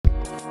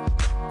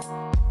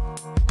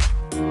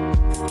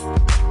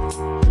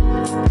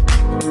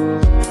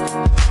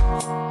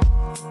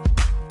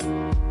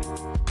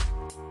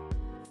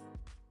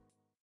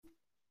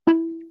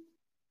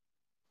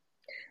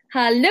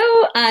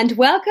Hello and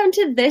welcome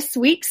to this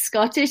week's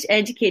Scottish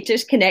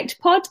Educators Connect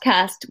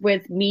podcast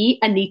with me,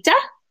 Anita.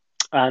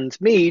 And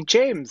me,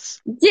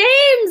 James.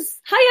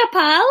 James! Hiya,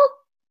 pal.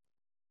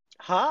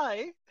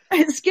 Hi.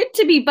 It's good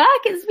to be back.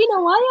 It's been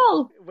a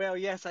while. Well,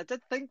 yes, I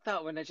did think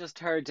that when I just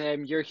heard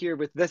you're here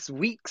with this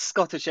week's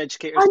Scottish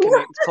Educators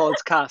Connect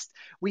podcast.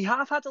 We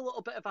have had a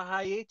little bit of a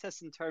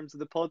hiatus in terms of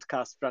the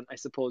podcast front, I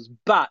suppose,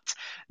 but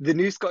the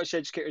new Scottish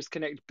Educators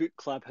Connect book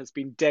club has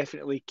been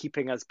definitely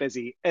keeping us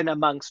busy in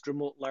amongst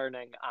remote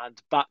learning and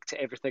back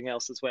to everything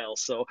else as well.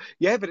 So,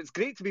 yeah, but it's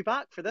great to be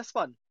back for this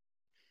one.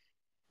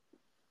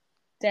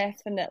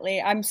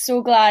 Definitely. I'm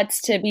so glad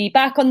to be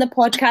back on the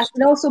podcast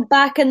and also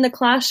back in the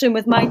classroom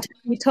with my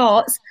tiny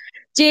tots.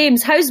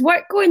 James, how's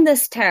work going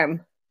this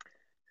term?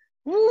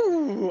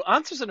 Ooh,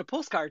 answers on a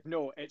postcard.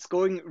 No, it's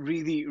going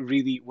really,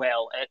 really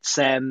well.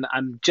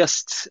 I'm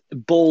just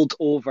bowled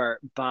over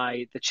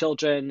by the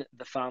children,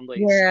 the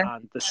families,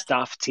 and the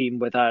staff team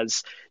with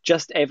us.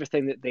 Just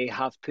everything that they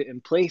have put in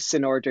place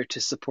in order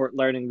to support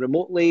learning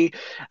remotely.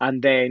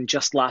 And then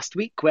just last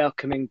week,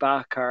 welcoming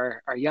back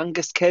our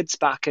youngest kids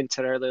back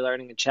into an early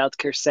learning and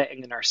childcare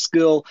setting in our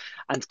school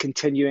and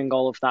continuing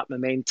all of that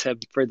momentum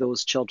for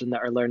those children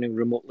that are learning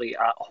remotely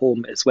at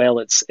home as well.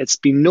 It's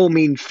been no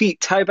mean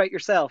feat. How about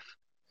yourself?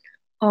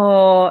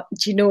 Oh,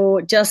 do you know,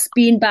 just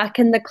being back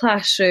in the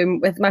classroom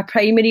with my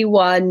primary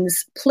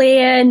ones,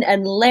 playing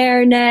and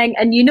learning.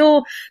 And you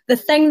know, the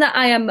thing that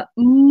I am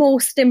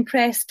most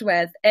impressed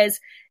with is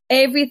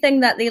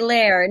everything that they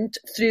learned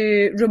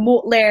through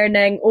remote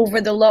learning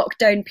over the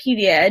lockdown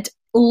period.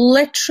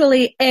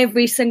 Literally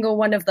every single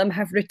one of them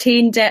have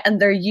retained it and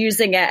they're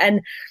using it.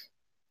 And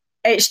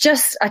it's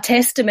just a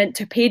testament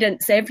to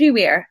parents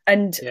everywhere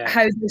and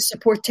how they're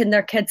supporting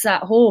their kids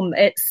at home.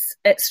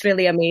 It's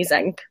really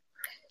amazing.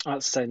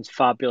 That sounds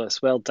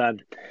fabulous. Well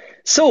done.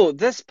 So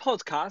this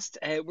podcast,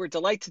 we're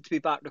delighted to be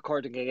back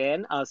recording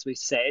again, as we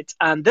said.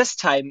 And this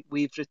time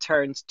we've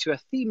returned to a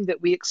theme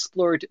that we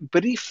explored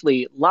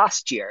briefly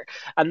last year.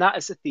 And that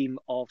is the theme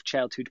of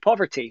childhood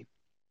poverty.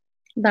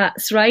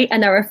 That's right.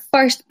 And our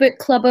first book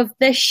club of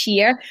this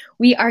year,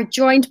 we are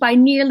joined by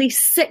nearly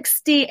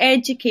 60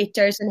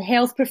 educators and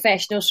health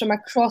professionals from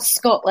across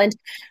Scotland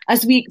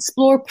as we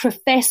explore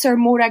Professor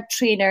Morag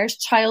Trainor's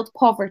Child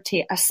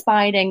Poverty,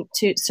 Aspiring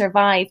to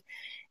Survive.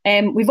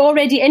 We've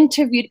already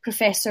interviewed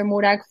Professor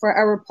Morag for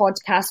our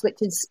podcast, which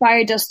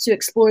inspired us to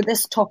explore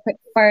this topic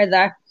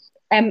further.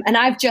 And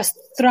I've just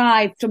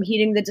thrived from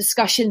hearing the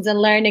discussions and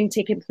learning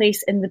taking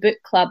place in the book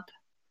club.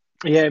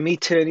 Yeah, me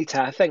too, Anita.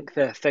 I think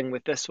the thing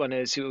with this one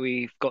is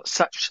we've got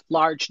such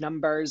large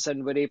numbers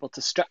and we're able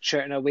to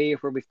structure it in a way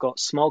where we've got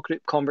small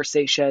group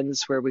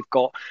conversations, where we've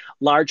got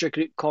larger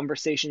group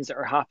conversations that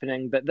are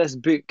happening. But this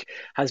book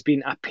has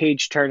been a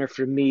page turner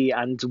for me,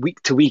 and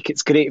week to week,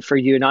 it's great for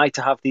you and I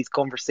to have these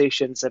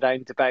conversations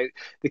around about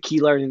the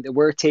key learning that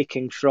we're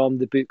taking from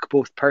the book,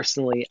 both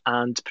personally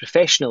and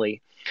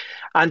professionally.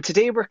 And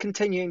today we're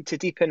continuing to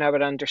deepen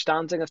our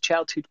understanding of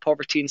childhood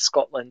poverty in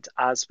Scotland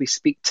as we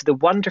speak to the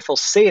wonderful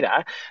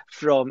Sarah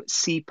from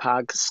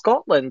CPAG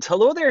Scotland.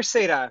 Hello there,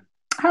 Sarah.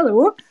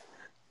 Hello.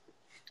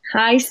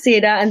 Hi,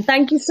 Sarah, and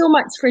thank you so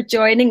much for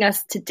joining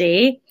us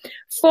today.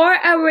 For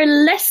our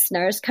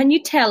listeners, can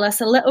you tell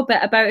us a little bit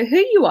about who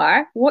you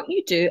are, what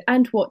you do,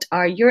 and what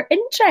are your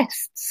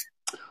interests?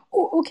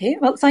 Oh, okay,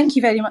 well, thank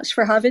you very much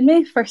for having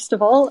me, first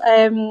of all.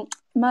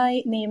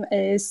 My name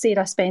is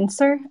Sarah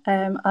Spencer.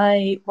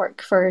 I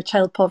work for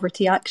Child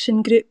Poverty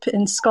Action Group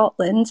in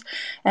Scotland,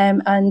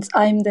 and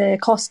I'm the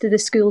Cost of the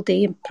School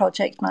Day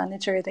project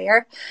manager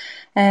there.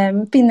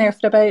 Been there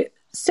for about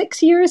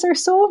 6 years or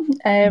so.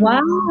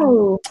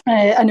 Wow.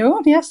 I know,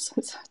 yes,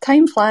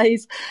 time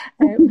flies.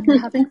 We're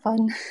having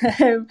fun.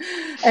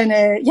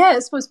 I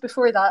suppose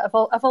before that,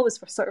 I've always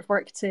sort of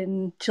worked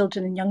in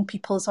children and young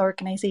people's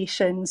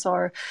organisations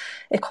or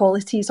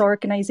equalities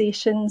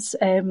organisations,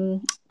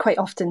 quite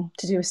often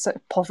to do with sort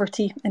of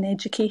poverty and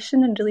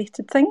education and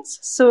related things.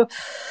 So,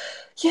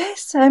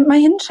 yes, my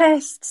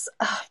interests,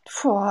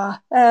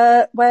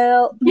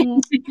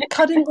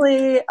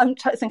 currently, I'm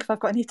trying to think if I've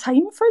got any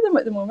time for them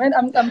at the moment.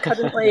 I'm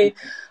currently,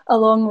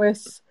 along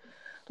with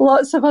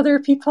lots of other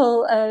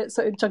people,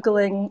 sort of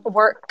juggling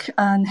work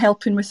and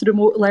helping with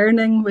remote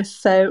learning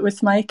with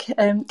my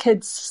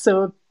kids.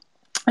 So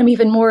I'm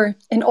even more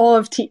in awe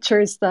of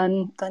teachers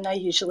than I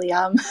usually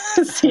am,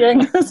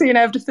 seeing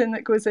everything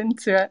that goes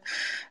into it.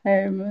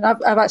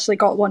 I've actually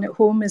got one at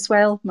home as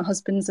well. My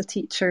husband's a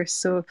teacher,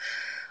 so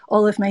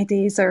all of my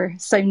days are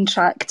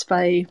soundtracked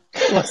by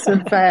lots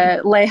of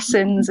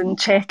lessons and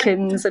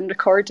check-ins and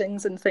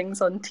recordings and things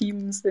on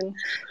Teams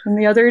in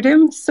the other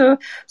room. So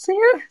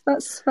yeah,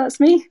 that's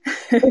me.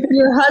 If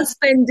your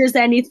husband is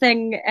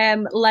anything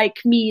like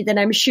me, then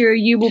I'm sure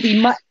you will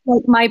be much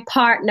like my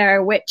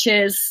partner, which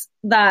is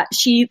that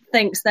she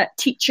thinks that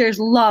teachers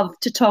love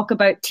to talk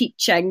about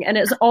teaching, and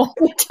it's all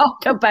we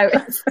talk about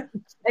is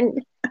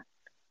teaching.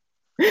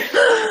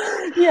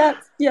 Yeah,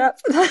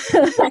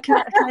 I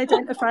can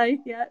identify.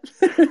 Yeah.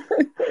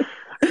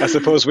 I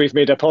suppose we've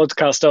made a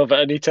podcast of it,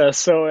 Anita,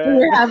 so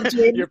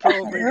you're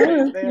probably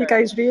right there. You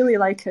guys really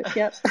like it,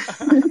 yep.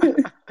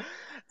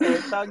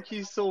 Thank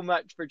you so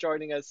much for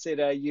joining us,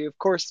 Sarah. You, of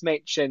course,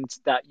 mentioned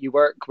that you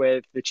work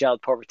with the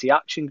Child Poverty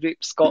Action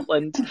Group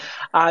Scotland.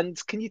 And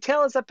can you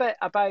tell us a bit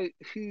about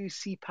who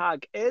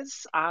CPAG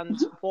is and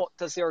what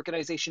does the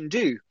organisation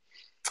do?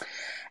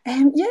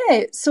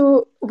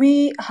 So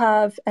we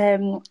have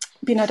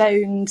been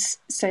around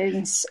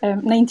since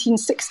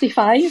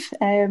 1965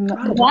 in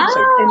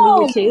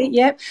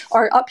the UK,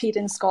 or up here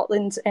in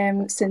Scotland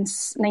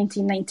since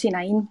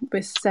 1999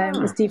 with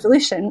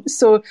devolution.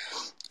 So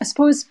I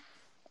suppose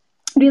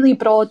really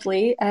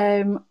broadly,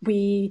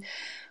 we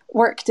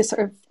work to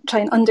sort of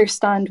try and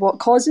understand what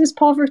causes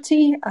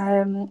poverty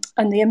and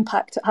the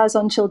impact it has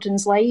on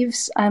children's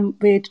lives.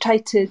 We try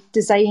to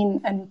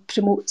design and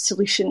promote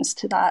solutions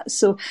to that.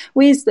 So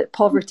ways that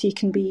poverty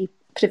can be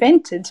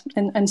prevented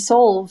and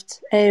solved.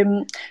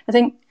 I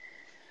think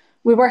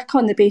we work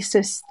on the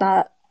basis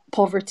that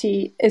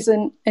poverty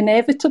isn't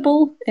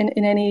inevitable in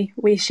any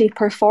way,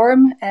 shape or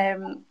form.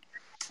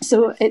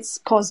 So it's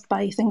caused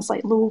by things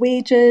like low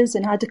wages,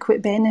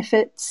 inadequate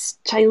benefits,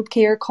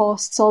 childcare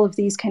costs, all of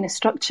these kind of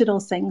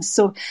structural things.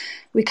 So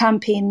we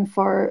campaign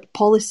for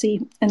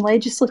policy and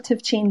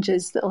legislative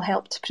changes that will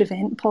help to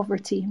prevent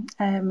poverty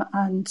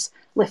and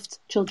lift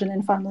children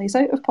and families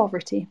out of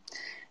poverty.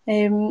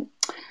 I'm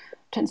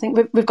trying to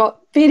think, we've got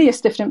various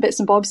different bits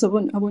and bobs, so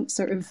I won't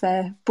sort of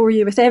bore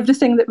you with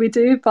everything that we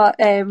do, but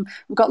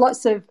we've got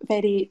lots of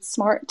very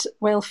smart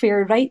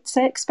welfare rights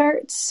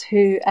experts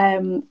who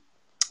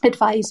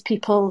advise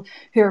people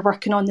who are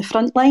working on the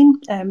front line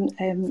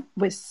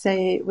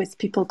with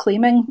people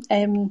claiming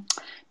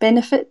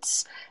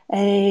benefits,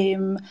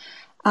 and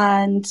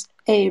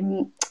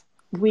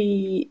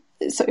we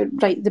sort of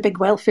write the big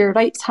welfare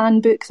rights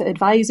handbook that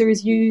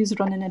advisors use,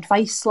 run an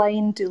advice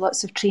line, do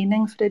lots of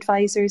training for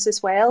advisors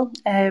as well.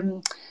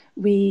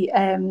 We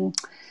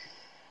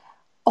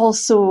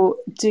also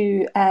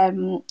do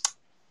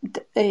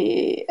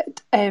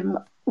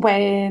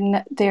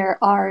when there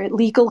are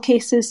legal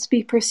cases to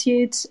be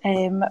pursued,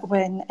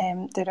 when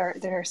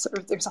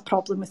there's a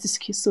problem with the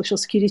social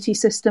security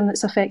system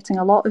that's affecting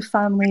a lot of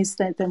families,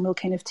 then we'll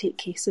kind of take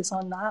cases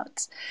on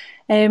that.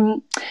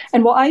 And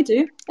what I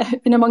do,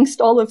 in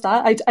amongst all of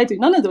that, I do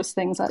none of those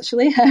things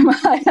actually.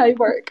 I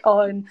work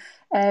on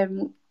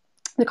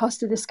the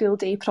Cost of the School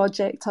Day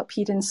project up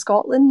here in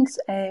Scotland.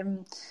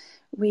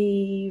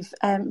 We've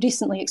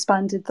recently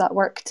expanded that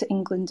work to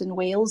England and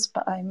Wales,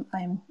 but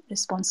I'm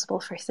responsible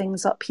for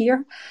things up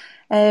here.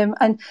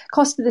 And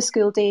Cost of the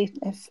School Day,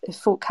 if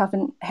folk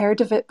haven't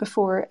heard of it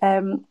before,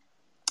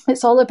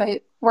 it's all about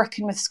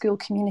working with school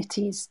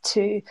communities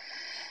to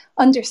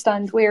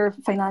understand where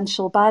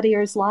financial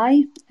barriers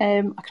lie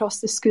across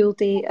the school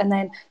day, and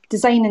then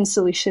designing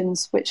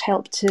solutions which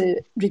help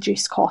to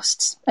reduce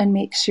costs and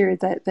make sure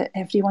that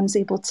everyone's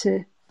able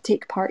to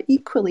take part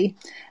equally.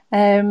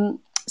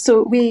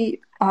 So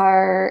we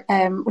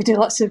do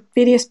lots of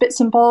various bits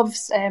and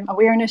bobs,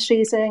 awareness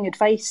raising,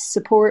 advice,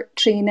 support,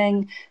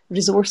 training,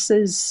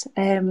 resources,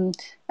 and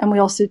we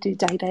also do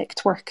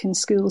direct work in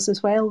schools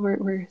as well.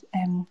 We've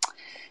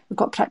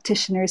got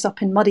practitioners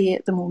up in Murray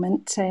at the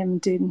moment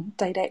doing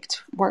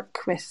direct work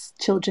with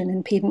children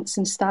and parents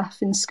and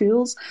staff in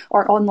schools,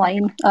 or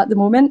online at the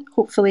moment,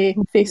 hopefully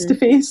face to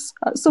face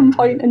at some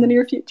point in the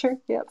near future.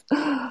 Yep.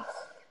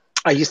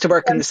 I used to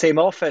work in the same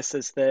office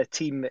as the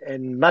team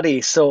in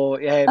Murray, so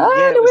it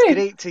was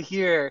great to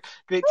hear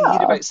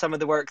about some of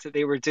the work that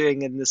they were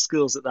doing in the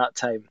schools at that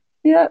time.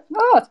 Yeah,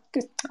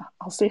 good.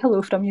 I'll say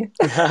hello from you.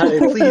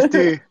 Please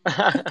do.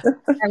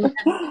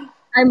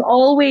 I'm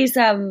always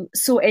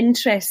so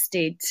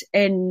interested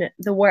in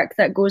the work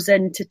that goes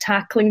into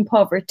tackling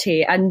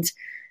poverty, and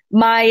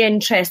my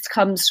interest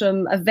comes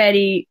from a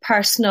very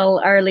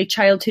personal early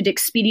childhood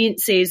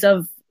experiences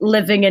of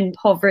living in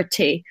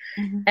poverty.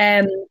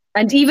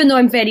 And even though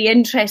I'm very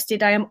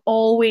interested, I am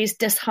always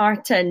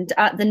disheartened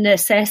at the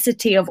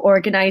necessity of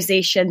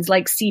organisations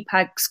like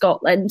CPAG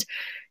Scotland.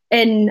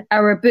 In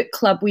our book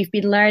club, we've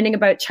been learning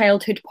about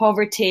childhood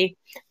poverty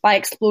by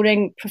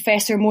exploring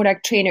Professor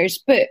Morag Trainor's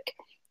book.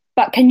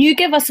 But can you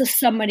give us a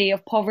summary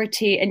of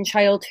poverty in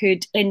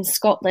childhood in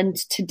Scotland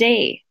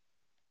today?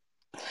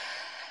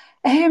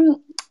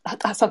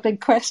 That's a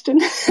big question.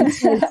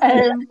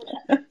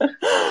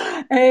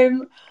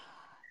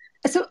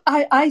 So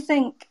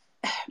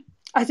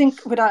I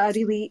think we're at a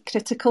really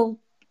critical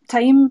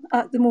time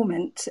at the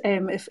moment,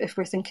 if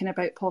we're thinking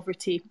about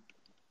poverty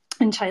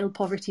and child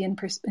poverty in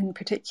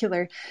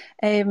particular.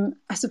 I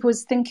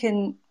suppose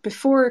thinking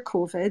before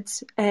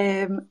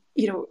COVID,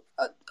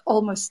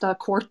 almost a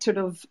quarter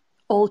of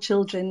all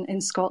children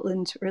in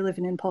Scotland were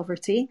living in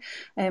poverty,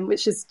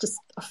 which is just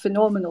a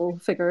phenomenal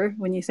figure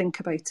when you think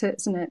about it,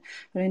 isn't it?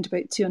 Around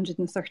about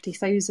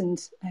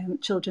 230,000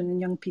 children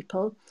and young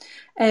people.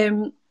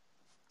 And,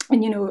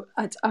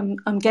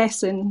 I'm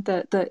guessing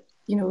that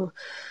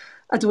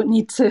I don't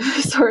need to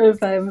sort of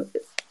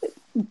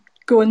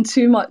go on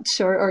too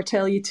much or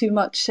tell you too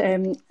much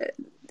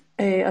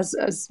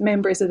as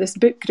members of this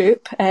book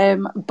group,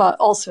 but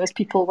also as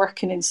people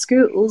working in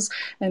schools,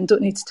 and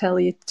don't need to tell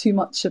you too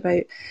much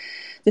about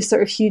the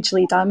sort of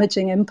hugely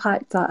damaging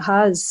impact that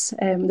has,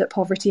 that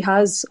poverty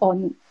has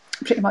on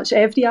pretty much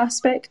every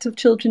aspect of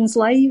children's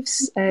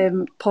lives.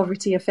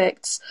 Poverty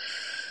affects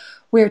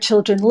where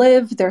children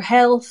live, their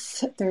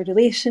health, their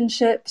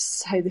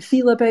relationships, how they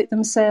feel about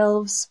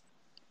themselves.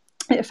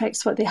 It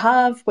affects what they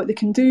have, what they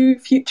can do,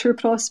 future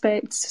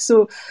prospects.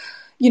 So,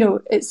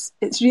 it's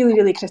really,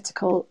 really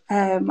critical,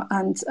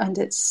 and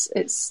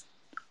it's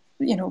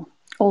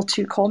all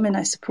too common,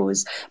 I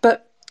suppose.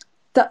 But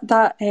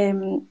that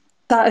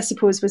I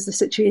suppose was the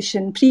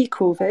situation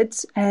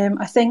pre-COVID.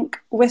 I think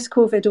with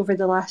COVID over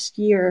the last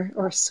year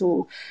or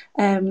so,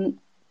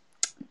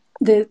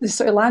 the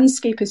sort of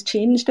landscape has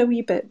changed a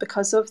wee bit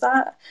because of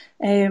that.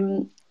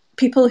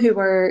 People who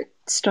were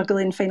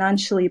struggling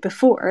financially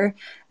before,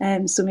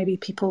 so maybe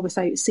people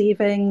without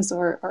savings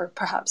or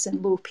perhaps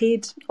in low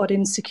paid or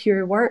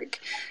insecure work,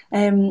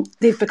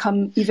 they've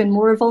become even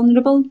more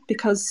vulnerable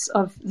because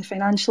of the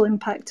financial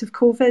impact of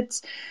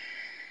COVID.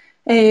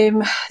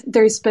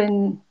 There's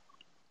been,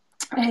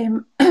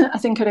 I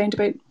think, around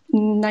about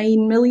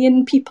 9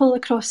 million people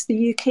across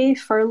the UK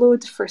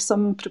furloughed for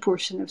some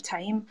proportion of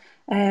time.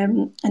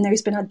 And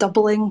there's been a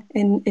doubling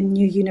in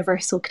new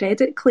universal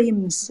credit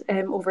claims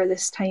over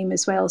this time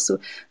as well.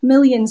 So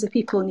millions of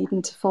people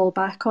needing to fall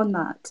back on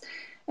that.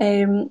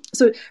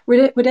 So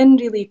we're in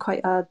really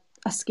quite a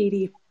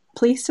scary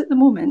place at the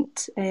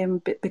moment,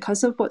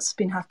 because of what's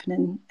been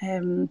happening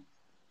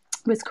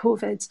with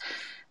COVID.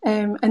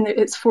 And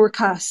it's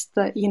forecast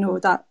that,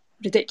 that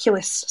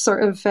ridiculous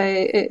sort of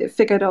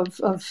figure of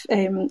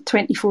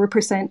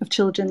 24% of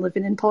children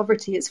living in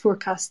poverty. It's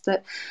forecast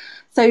that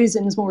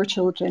thousands more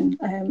children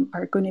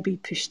are going to be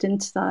pushed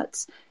into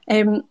that.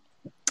 And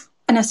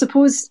I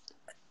suppose,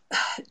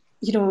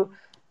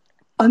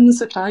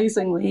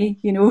 unsurprisingly,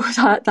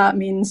 that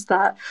means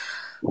that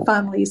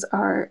families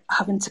are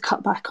having to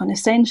cut back on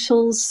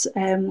essentials,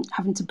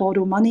 having to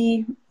borrow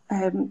money,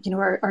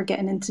 are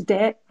getting into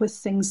debt with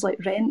things like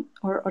rent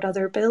or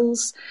other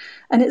bills.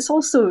 And it's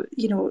also,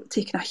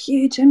 taken a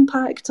huge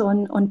impact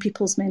on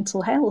people's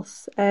mental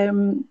health.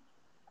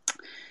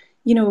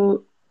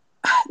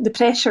 The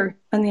pressure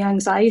and the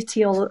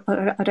anxiety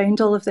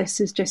around all of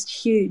this is just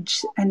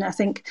huge. And I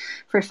think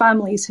for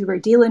families who are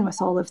dealing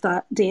with all of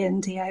that day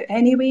in, day out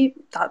anyway,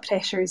 that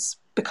pressure's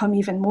become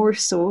even more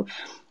so.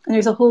 And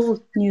there's a whole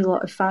new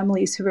lot of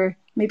families who were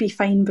maybe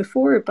fine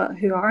before, but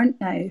who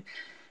aren't now.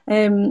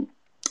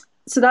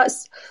 So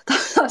that's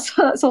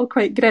all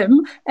quite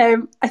grim.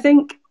 I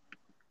think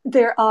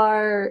there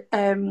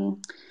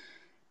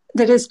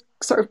is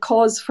sort of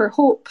cause for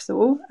hope,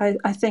 though.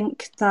 I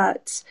think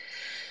that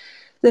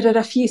there are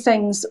a few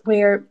things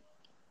where,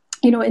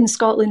 in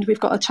Scotland we've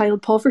got a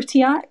Child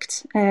Poverty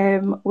Act,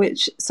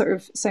 which sort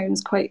of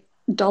sounds quite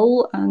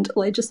dull and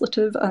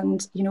legislative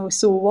and,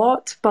 so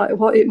what? But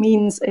what it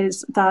means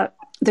is that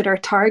there are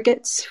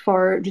targets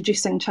for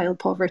reducing child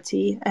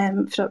poverty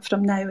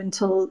from now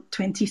until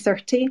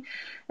 2030.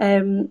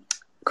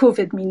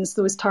 COVID means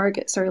those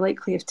targets are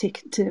likely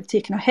to have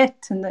taken a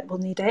hit and that we'll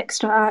need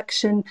extra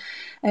action.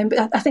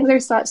 But I think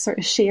there's that sort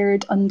of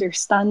shared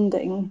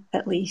understanding,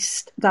 at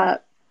least,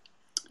 that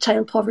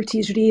child poverty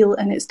is real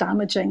and it's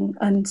damaging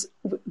and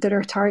there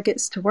are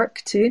targets to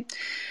work to.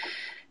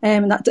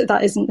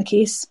 That isn't the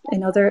case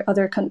in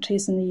other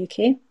countries in the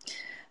UK.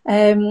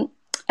 And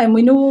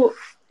we know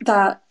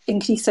that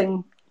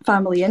increasing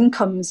family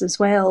incomes as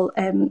well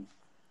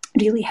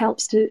really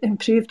helps to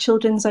improve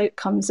children's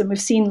outcomes. And we've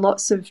seen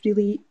lots of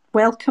really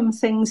welcome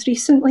things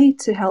recently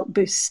to help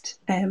boost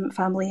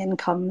family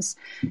incomes.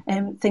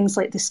 Things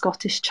like the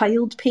Scottish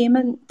Child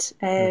Payment.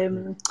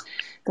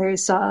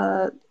 There's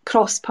a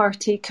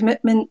cross-party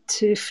commitment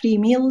to free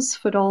meals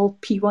for all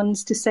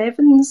P1s to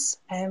 7s,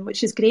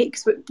 which is great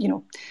because,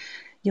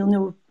 you'll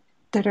know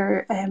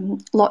there are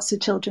lots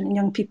of children and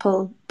young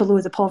people below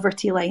the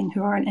poverty line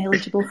who aren't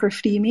eligible for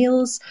free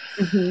meals.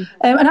 Mm-hmm.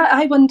 And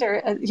I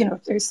wonder,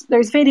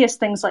 there's various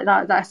things like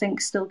that I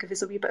think still give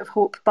us a wee bit of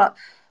hope. But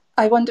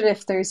I wonder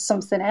if there's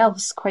something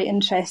else quite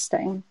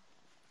interesting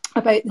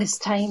about this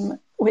time,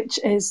 which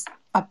is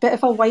a bit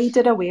of a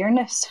wider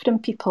awareness from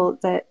people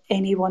that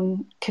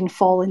anyone can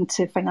fall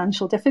into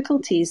financial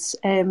difficulties.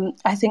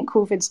 I think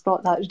COVID's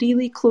brought that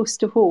really close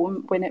to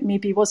home when it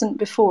maybe wasn't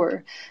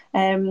before.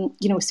 So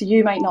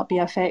you might not be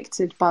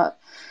affected, but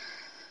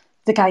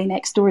the guy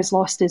next door has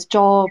lost his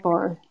job,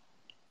 or,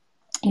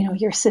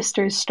 your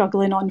sister's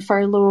struggling on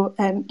furlough.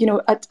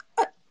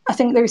 I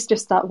think there's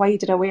just that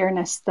wider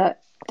awareness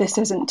that this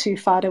isn't too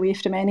far away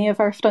from any of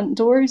our front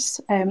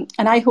doors. And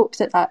I hope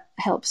that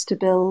helps to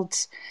build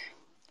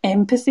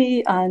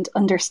empathy and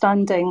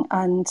understanding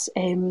and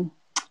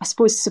I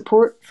suppose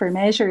support for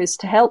measures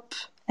to help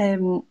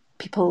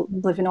people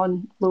living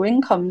on low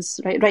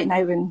incomes right now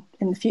and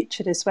in the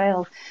future as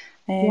well.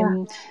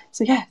 So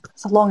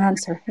it's a long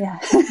answer.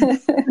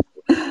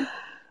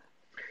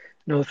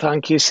 No,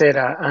 thank you,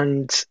 Sarah.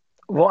 And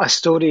what a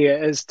story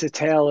it is to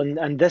tell.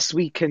 And this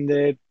week in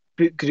the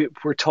book group,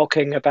 we're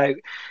talking about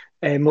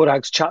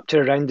Morag's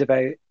chapter around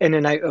about in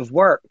and out of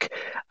work.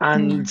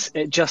 And Mm.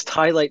 it just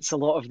highlights a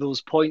lot of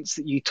those points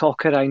that you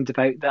talk around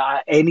about, that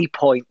at any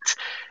point,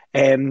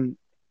 um,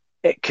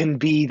 it can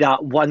be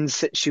that one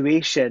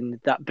situation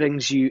that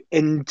brings you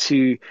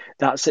into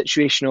that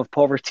situation of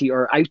poverty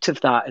or out of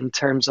that, in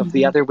terms of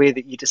the Mhm. other way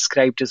that you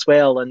described as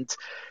well. And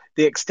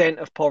the extent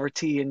of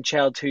poverty in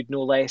childhood,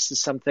 no less, is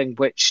something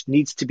which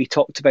needs to be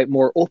talked about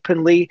more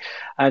openly.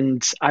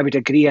 And I would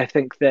agree, I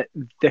think that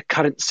the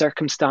current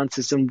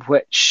circumstances in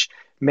which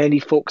many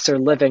folks are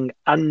living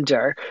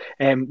under,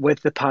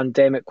 with the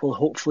pandemic, will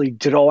hopefully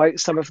draw out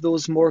some of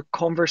those more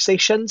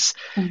conversations.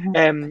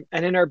 Mhm.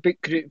 And in our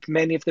book group,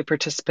 many of the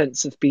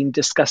participants have been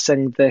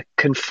discussing the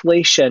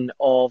conflation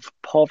of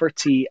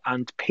poverty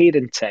and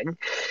parenting,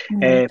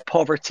 Mm.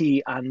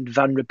 poverty and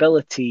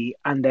vulnerability,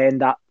 and then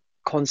that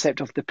concept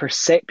of the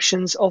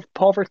perceptions of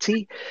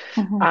poverty.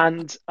 Mhm.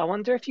 And I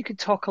wonder if you could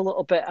talk a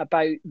little bit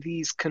about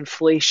these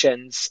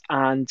conflations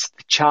and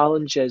the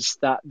challenges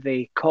that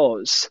they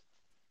cause.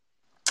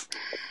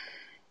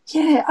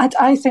 Yeah,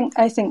 I think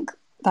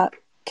that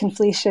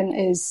conflation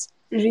is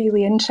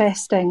really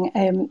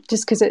interesting,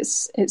 just because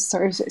it's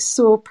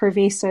so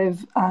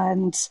pervasive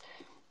and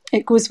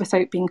it goes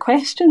without being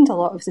questioned a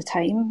lot of the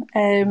time.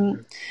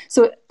 Mm-hmm.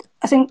 So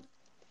I think,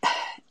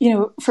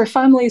 for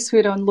families who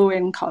are on low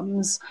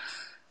incomes,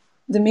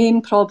 the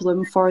main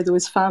problem for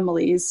those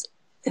families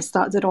is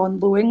that they're on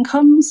low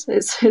incomes.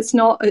 It's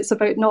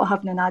about not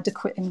having an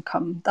adequate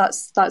income.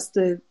 That's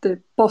the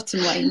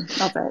bottom line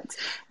of it.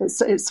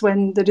 It's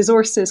when the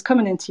resources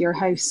coming into your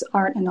house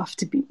aren't enough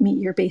to meet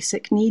your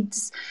basic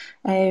needs.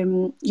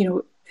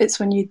 It's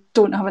when you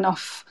don't have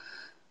enough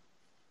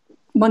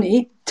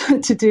money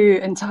to do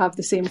and to have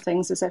the same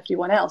things as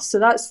everyone else. So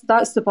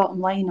that's the bottom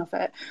line of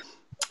it.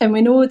 And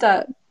we know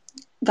that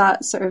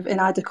sort of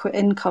inadequate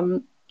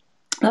income,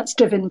 that's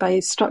driven by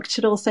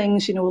structural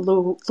things,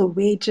 low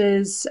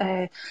wages,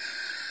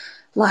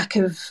 lack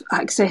of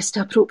access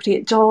to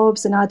appropriate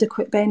jobs,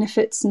 inadequate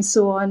benefits, and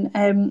so on.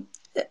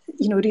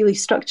 Really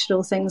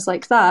structural things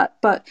like that.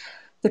 But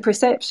the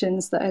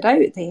perceptions that are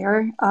out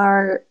there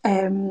are,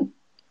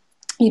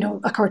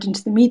 according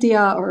to the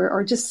media,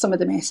 or just some of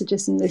the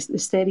messages and the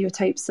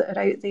stereotypes that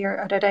are out there,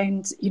 are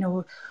around,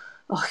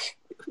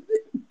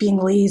 being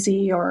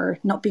lazy or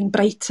not being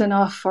bright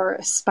enough or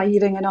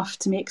aspiring enough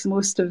to make the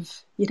most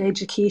of your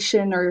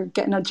education or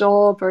getting a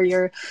job, or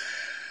you're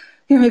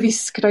maybe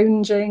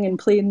scrounging and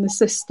playing the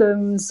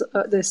system,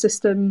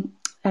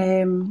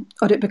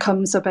 or it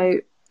becomes about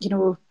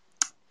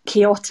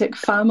chaotic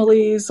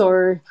families,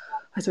 or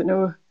I don't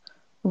know,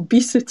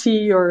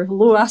 obesity or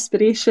low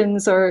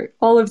aspirations, or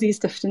all of these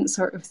different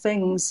sort of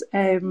things.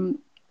 And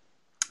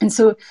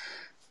so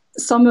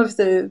some of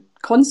the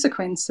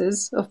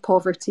consequences of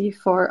poverty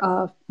for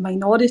a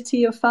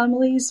minority of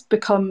families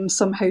become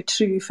somehow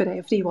true for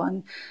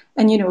everyone.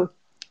 And even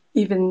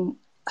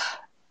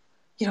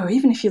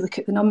if you look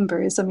at the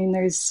numbers, I mean,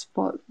 there's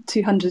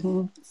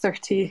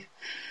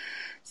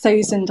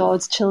 230,000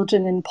 odd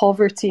children in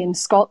poverty in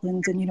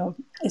Scotland, and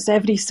is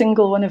every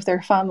single one of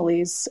their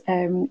families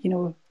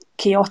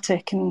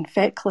chaotic and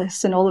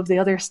feckless and all of the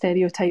other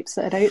stereotypes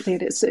that are out there?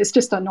 It's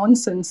just a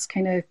nonsense,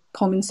 kind of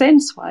common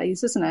sense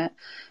wise, isn't it?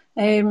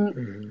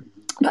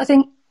 But I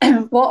think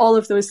what all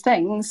of those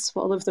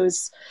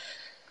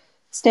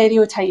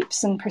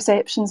stereotypes and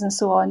perceptions and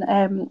so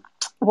on,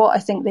 what I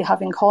think they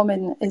have in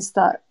common is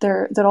that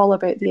they're all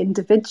about the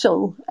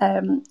individual,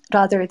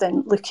 rather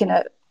than looking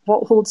at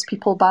what holds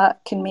people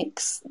back and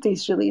makes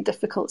these really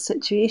difficult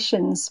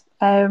situations.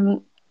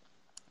 There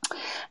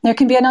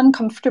can be an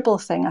uncomfortable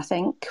thing, I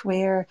think,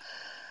 where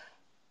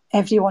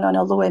everyone on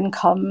a low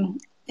income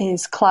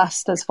is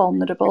classed as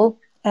vulnerable.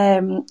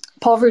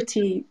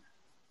 Poverty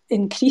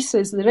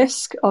increases the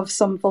risk of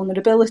some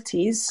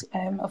vulnerabilities.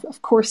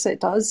 Of course it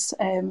does.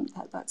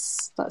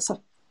 That's a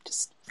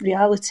just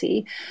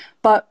reality.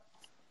 But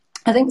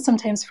I think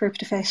sometimes for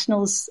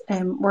professionals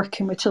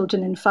working with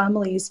children and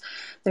families,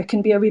 there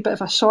can be a wee bit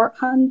of a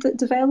shorthand that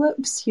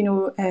develops,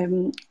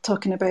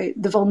 talking about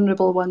the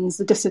vulnerable ones,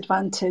 the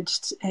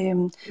disadvantaged,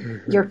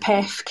 your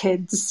PEF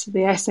kids,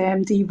 the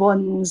SMD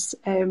ones,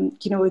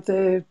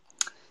 the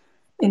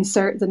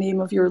insert the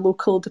name of your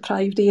local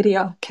deprived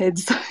area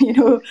kids,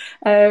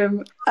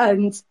 and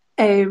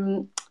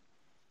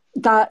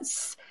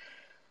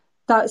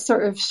that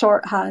sort of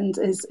shorthand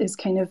is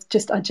kind of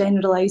just a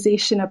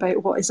generalisation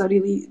about what is a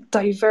really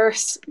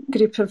diverse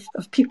group of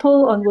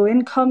people on low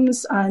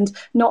incomes, and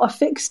not a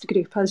fixed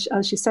group, as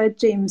you said,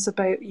 James,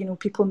 about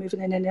people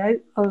moving in and out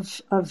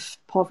of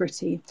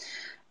poverty.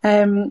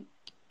 So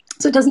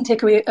it doesn't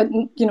take away,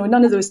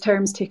 none of those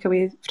terms take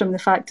away from the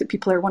fact that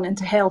people are wanting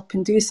to help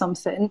and do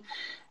something.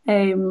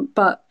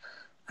 But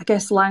I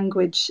guess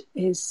language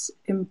is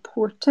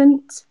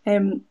important.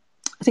 I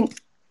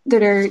think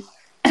there are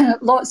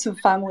lots of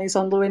families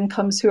on low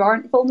incomes who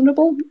aren't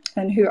vulnerable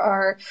and who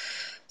are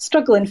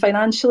struggling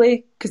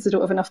financially because they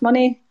don't have enough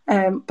money,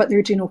 but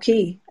they're doing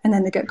okay, and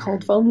then they get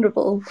called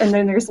vulnerable, and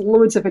then there's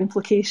loads of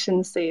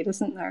implications there,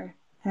 isn't there?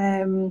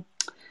 And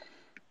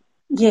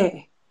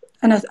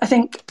I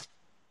think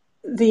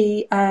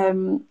the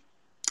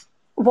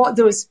what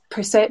those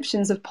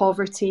perceptions of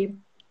poverty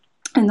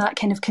and that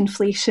kind of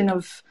conflation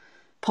of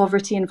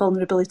poverty and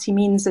vulnerability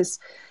means is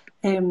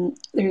there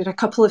are a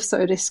couple of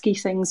sort of risky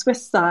things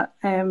with that.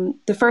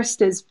 The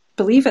first is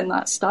believing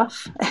that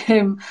stuff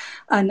and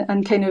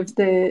kind of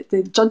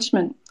the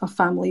judgment of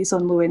families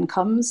on low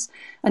incomes.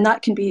 And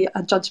that can be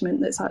a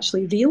judgment that's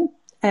actually real.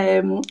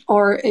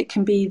 Or it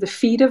can be the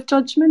fear of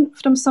judgment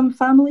from some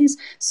families.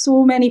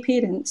 So many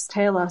parents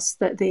tell us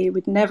that they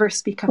would never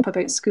speak up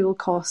about school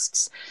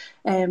costs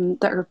that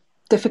are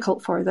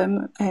difficult for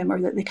them or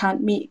that they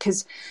can't meet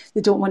because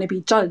they don't want to be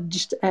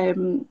judged.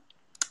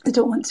 They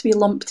don't want to be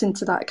lumped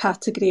into that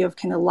category of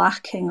kind of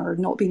lacking or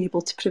not being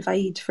able to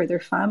provide for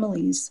their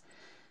families.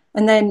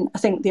 And then I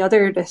think the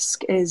other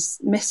risk is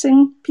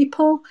missing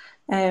people.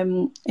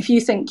 If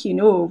you think you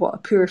know what a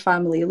poor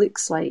family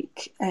looks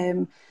like,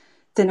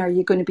 then are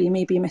you going to be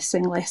maybe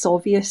missing less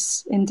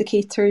obvious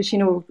indicators,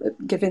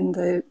 given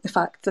the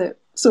fact that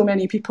so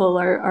many people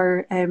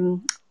are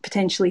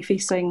potentially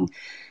facing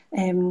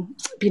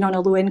being on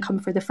a low income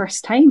for the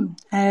first time.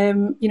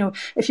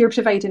 If you're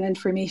providing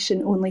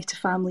information only to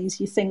families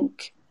you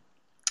think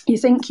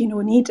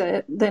need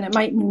it, then it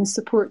might mean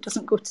support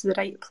doesn't go to the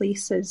right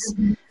places,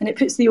 and it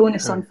puts the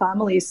onus on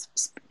families,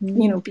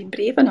 being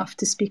brave enough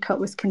to speak up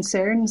with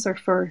concerns or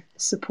for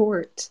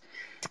support.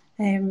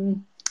 I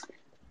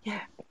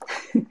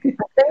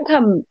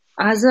think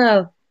as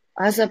a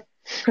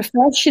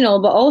professional,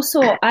 but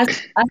also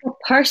as a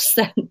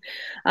person,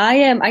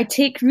 I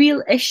take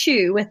real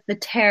issue with the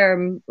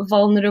term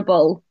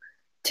vulnerable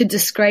to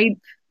describe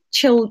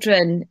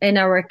children in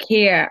our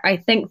care. I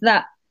think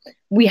that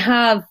we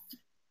have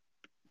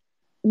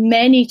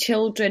many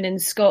children in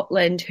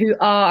Scotland who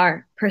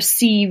are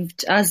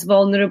perceived as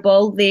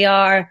vulnerable. They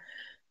are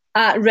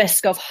at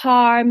risk of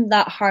harm.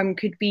 That harm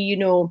could be,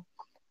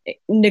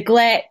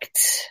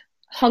 neglect,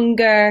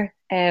 hunger,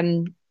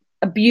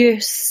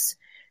 abuse,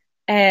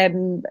 at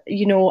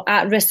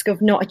risk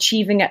of not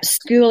achieving at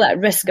school, at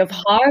risk of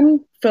harm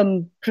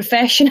from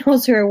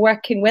professionals who are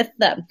working with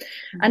them.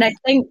 Mm-hmm. And I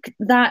think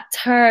that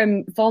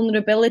term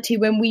vulnerability,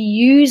 when we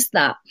use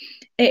that,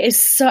 it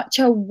is such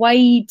a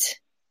wide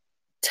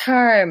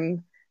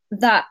term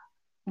that,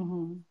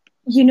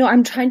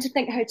 I'm trying to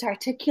think how to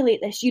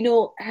articulate this.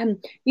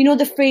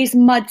 The phrase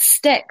mud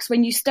sticks,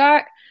 when you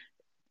start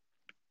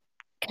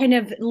kind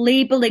of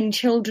labeling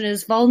children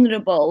as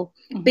vulnerable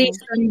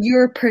based on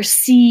your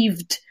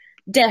perceived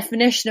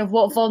definition of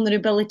what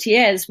vulnerability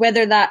is,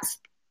 whether that's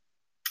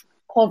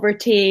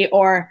poverty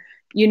or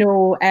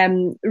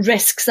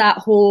risks at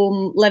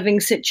home, living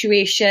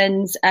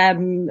situations,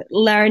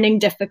 learning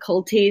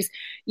difficulties,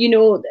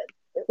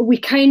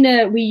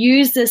 we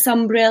use this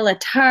umbrella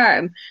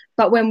term,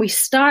 but when we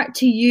start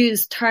to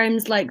use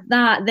terms like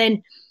that,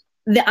 then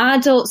the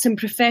adults and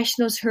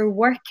professionals who are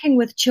working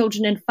with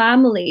children and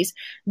families,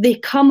 they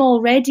come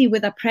already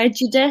with a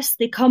prejudice.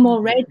 They come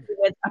already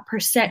with a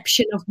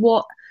perception of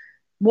what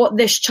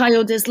this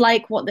child is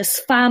like, what this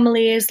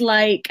family is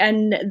like.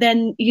 And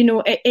then,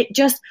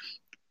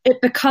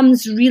 it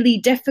becomes really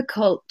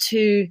difficult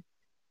to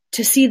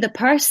see the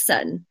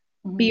person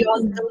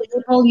beyond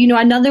the label.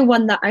 Another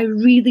one that I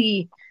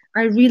really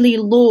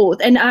loathe,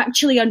 and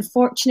actually,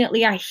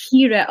 unfortunately, I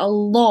hear it a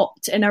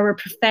lot in our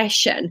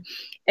profession,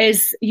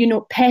 is,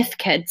 PEF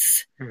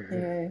kids.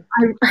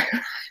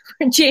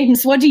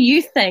 James, what do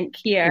you think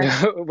here?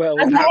 Well,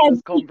 we've had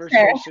this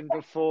conversation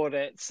before.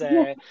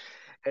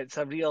 It's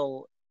a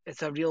real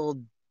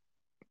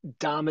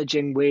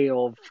damaging way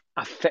of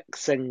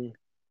affixing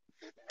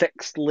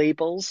fixed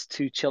labels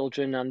to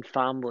children and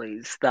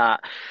families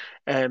that,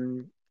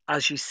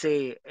 as you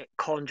say, it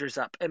conjures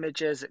up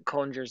images, it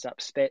conjures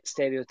up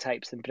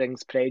stereotypes and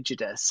brings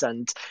prejudice.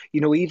 And,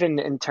 even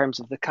in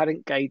terms of the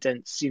current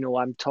guidance,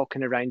 I'm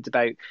talking around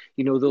about,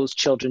 those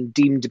children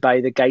deemed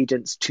by the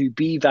guidance to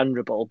be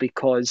vulnerable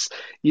because,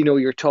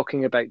 you're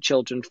talking about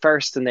children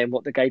first and then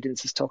what the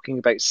guidance is talking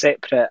about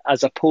separate,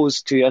 as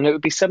opposed to, and it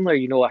would be similar,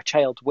 a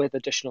child with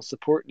additional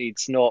support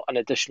needs, not an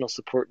additional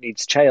support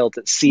needs child.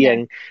 It's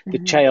seeing the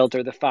child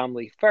or the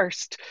family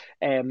first,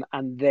 and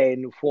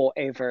then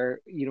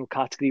whatever,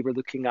 category we're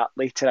looking at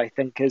later, I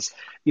think is,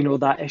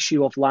 that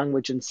issue of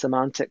language and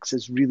semantics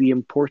is really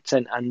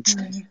important.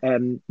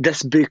 And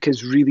this book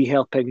is really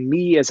helping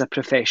me as a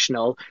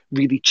professional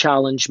really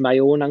challenge my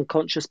own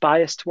unconscious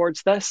bias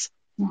towards this.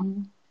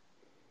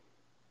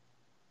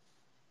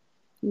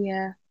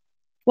 Yeah.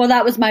 Well,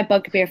 that was my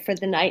bugbear for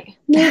the night.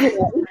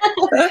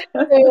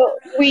 So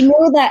we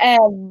know that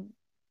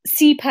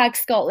CPAG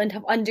Scotland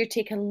have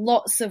undertaken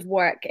lots of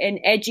work in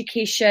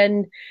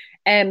education,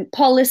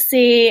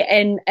 policy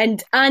and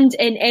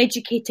in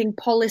educating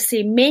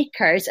policy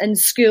makers in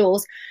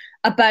schools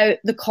about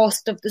the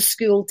cost of the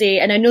school day.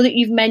 And I know that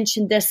you've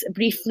mentioned this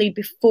briefly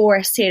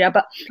before, Sarah,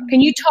 but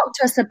can you talk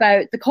to us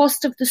about the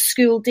cost of the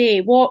school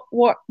day? What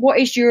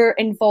is your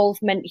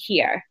involvement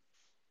here?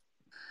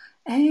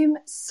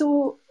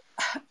 So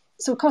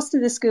So Cost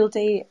of the School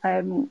Day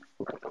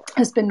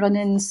has been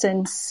running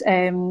since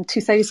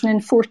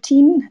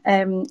 2014.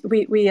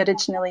 We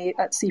originally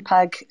at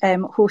CPAG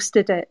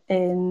hosted it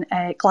in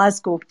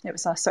Glasgow. It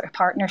was a sort of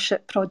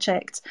partnership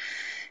project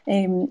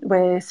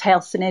with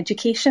health and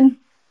education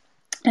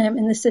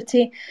in the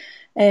city.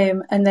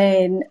 And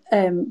then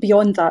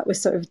beyond that, we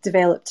sort of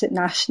developed it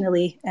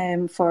nationally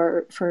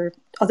for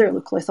other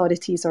local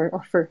authorities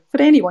or for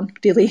anyone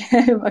really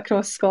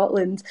across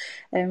Scotland.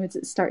 We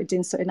started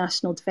doing sort of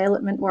national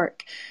development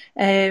work.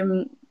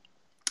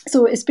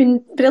 So it's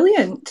been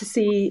brilliant to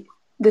see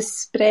the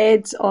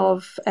spread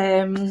of,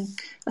 I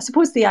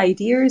suppose, the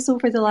ideas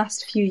over the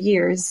last few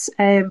years.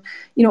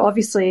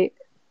 Obviously,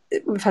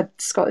 we've had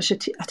Scottish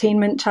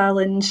Attainment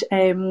Challenge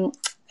running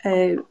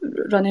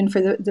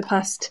for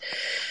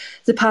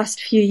the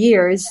past few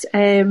years,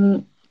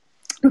 and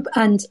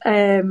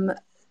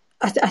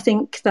I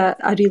think that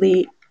a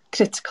really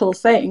critical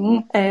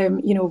thing,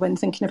 when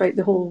thinking about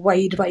the whole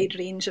wide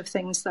range of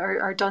things that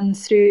are done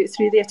through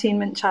the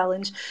Attainment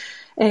Challenge,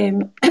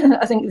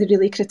 I think the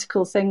really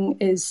critical thing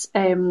is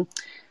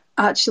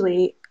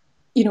actually,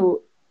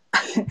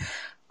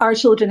 are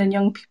children and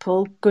young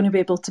people going to be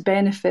able to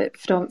benefit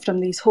from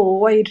these whole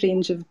wide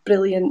range of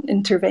brilliant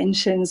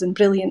interventions and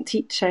brilliant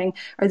teaching?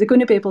 Are they going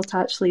to be able to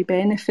actually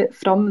benefit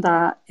from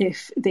that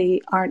if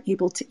they aren't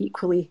able to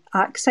equally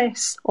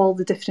access all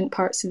the different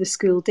parts of the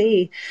school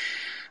day?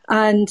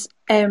 And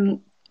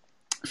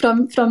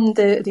from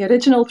the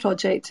original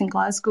project in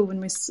Glasgow, when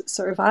we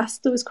sort of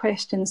asked those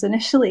questions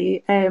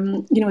initially,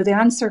 the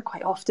answer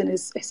quite often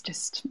is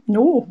just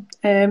no,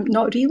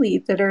 not really.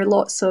 There are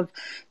lots of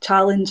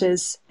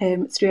challenges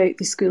throughout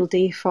the school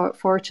day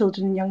for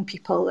children and young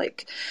people,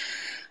 like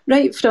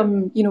right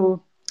from,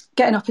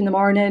 getting up in the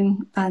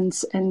morning and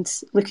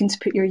looking to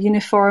put your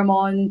uniform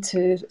on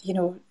to,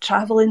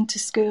 travelling to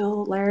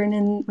school,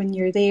 learning when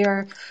you're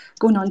there,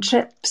 going on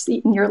trips,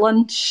 eating your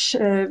lunch,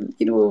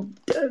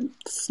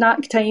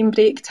 snack time,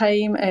 break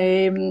time,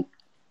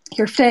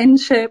 your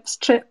friendships,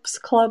 trips,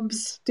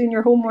 clubs, doing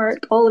your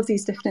homework, all of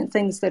these different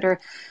things that are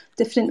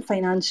different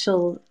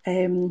financial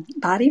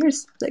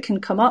barriers that can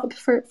come up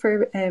for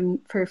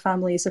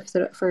families,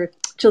 for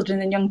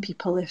children and young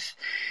people if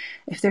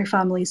their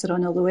families are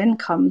on a low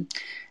income.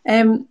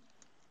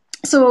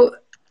 So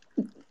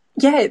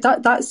yeah,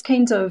 that's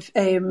kind of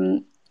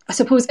I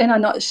suppose in a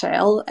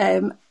nutshell,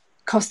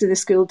 Cost of the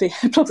School Day,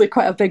 probably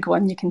quite a big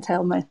one. You can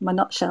tell my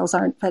nutshells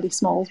aren't very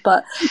small,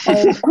 but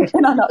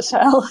in a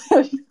nutshell,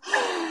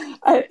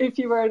 if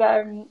you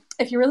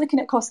were looking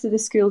at Cost of the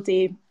School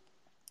Day,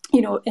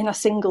 in a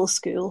single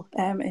school,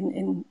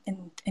 in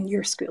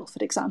your school,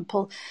 for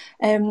example,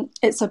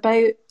 it's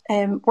about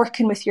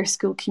working with your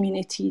school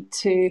community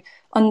to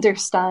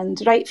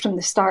understand right from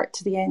the start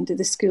to the end of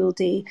the school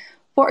day,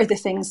 what are the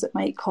things that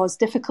might cause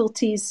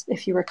difficulties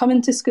if you were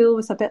coming to school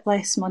with a bit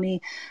less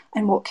money,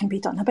 and what can be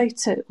done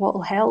about it, what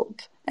will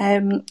help.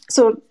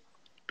 So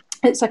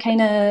it's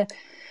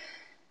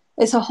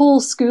a whole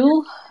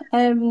school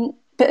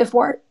bit of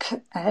work,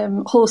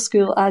 whole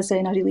school as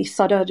in a really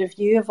thorough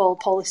review of all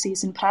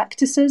policies and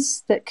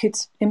practices that could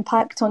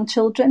impact on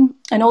children,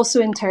 and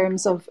also in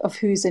terms of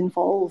who's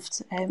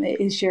involved. It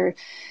is your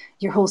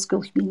whole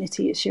school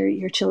community, it's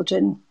your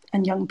children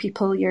and young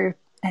people, your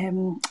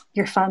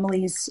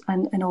families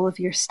and all of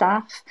your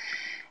staff.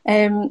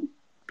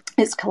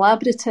 It's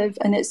collaborative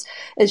and it's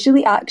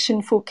really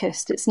action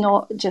focused. It's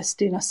not just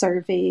doing a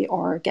survey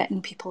or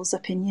getting people's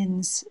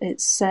opinions.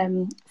 It's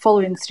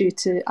following through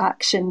to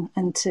action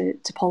and to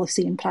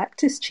policy and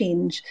practice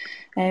change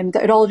that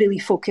are all really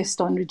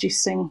focused on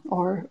reducing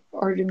or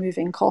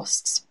removing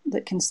costs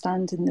that can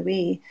stand in the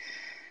way.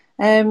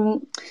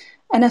 And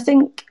I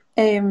think,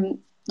 I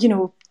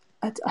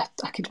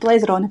could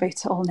blather on about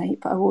it all night,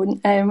 but I won't.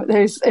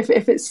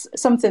 If it's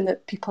something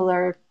that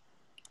people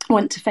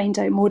want to find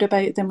out more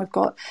about, then we've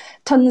got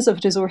tons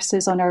of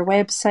resources on our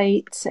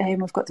website.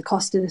 We've got the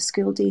Cost of the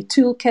School Day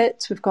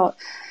toolkit. We've got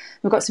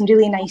some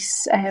really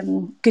nice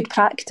good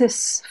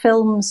practice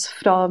films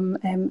from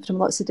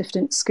lots of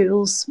different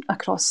schools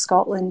across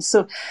Scotland.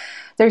 So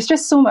there's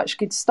just so much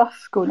good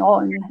stuff going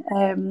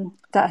on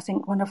that I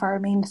think one of our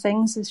main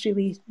things is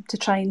really to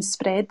try and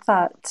spread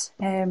that.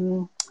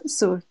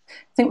 So I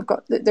think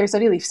there's a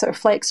really sort of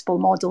flexible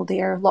model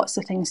there, lots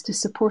of things to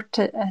support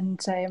it, and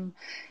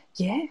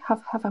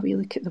have a wee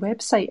look at the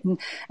website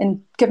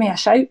and give me a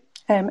shout.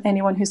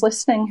 Anyone who's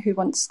listening who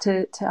wants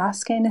to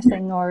ask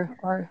anything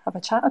or have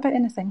a chat about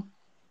anything.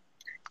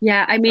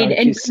 Yeah, I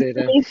mean,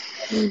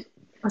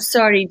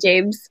 sorry,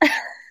 James.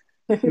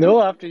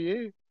 No, after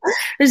you. I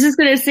was just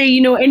going to say,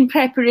 in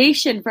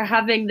preparation for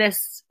having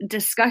this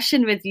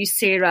discussion with you,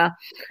 Sarah,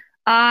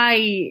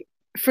 I,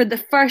 for the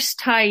first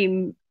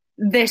time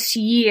this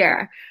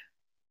year,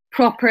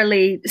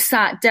 properly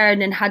sat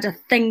down and had a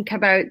think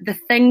about the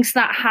things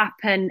that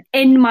happen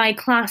in my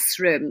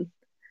classroom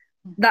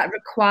that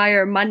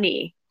require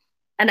money.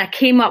 And I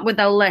came up with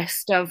a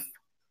list of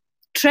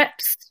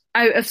trips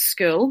out of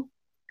school,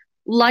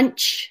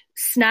 lunch,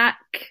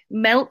 snack,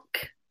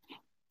 milk,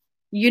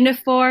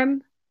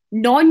 uniform,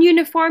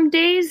 non-uniform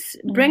days,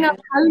 bring a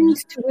pound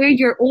to wear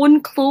your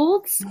own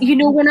clothes. You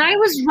know, when I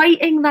was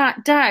writing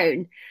that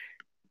down,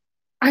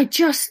 I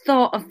just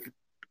thought of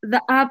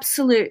the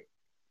absolute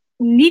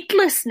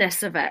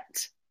needlessness of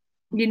it.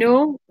 You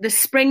know, the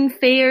spring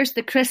fairs,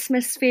 the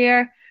Christmas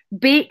fair,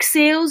 bake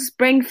sales,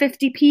 bring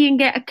 50p and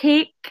get a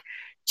cake,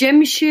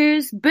 gym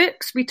shoes,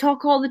 books. We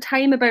talk all the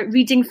time about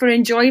reading for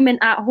enjoyment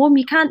at home.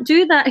 You can't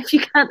do that if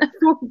you can't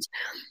afford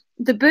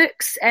the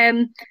books.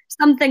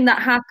 Something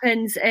that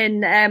happens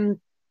in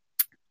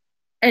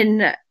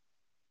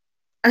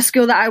a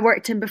school that I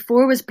worked in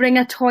before was Bring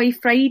a Toy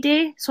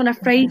Friday. So on a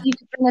Friday, you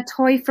could bring a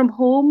toy from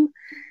home.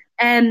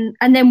 And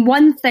then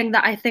one thing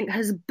that I think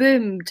has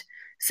boomed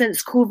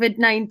since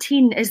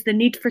COVID-19 is the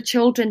need for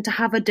children to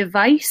have a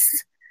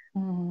device.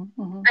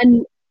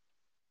 And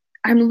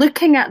I'm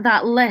looking at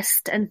that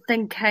list and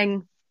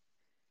thinking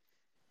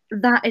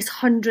that is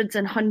hundreds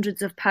and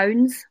hundreds of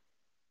pounds.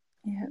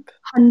 Yep.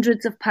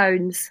 Hundreds of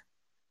pounds.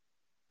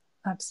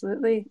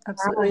 Absolutely.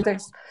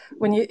 There's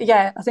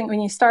I think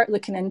when you start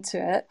looking into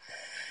it,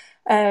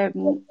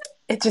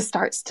 it just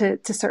starts to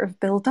sort of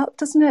build up,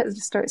 doesn't it? It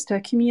just starts to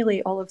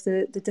accumulate all of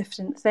the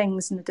different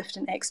things and the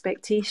different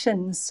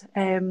expectations.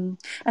 And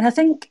I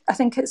think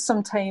it's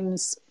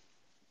sometimes,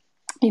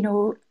 you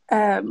know,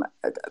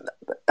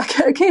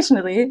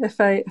 occasionally, if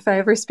I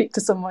ever speak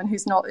to someone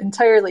who's not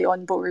entirely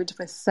on board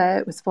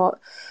with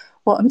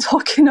what I'm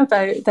talking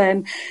about,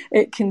 then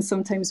it can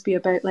sometimes be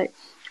about like,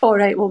 all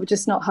right, well, we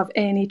just not have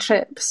any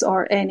trips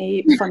or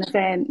any fun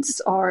events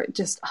or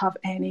just have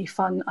any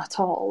fun at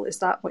all. Is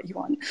that what you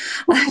want?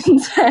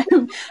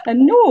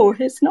 And no,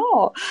 it's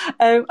not.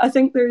 I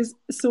think there's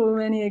so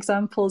many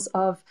examples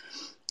of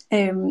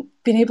being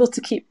able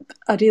to keep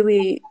a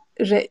really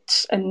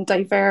rich and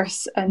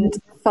diverse and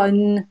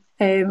fun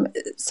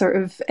sort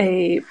of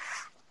a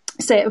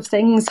set of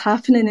things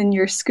happening in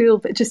your school,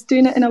 but just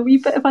doing it in a wee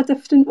bit of a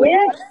different way.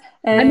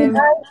 I mean,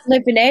 I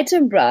live in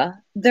Edinburgh.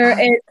 There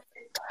is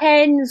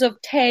tens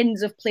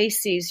of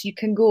places you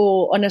can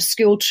go on a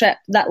school trip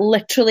that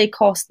literally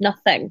cost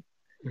nothing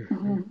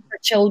for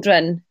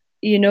children,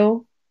 you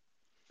know?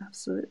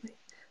 Absolutely.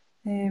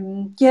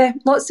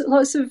 Lots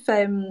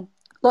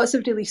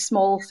of really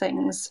small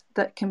things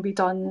that can be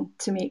done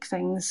to make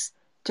things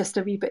just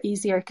a wee bit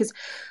easier. Because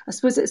I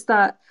suppose it's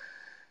that,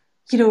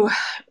 you know,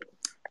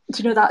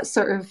 do you know that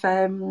sort of,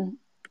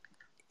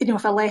 you know,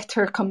 if a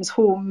letter comes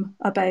home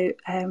about,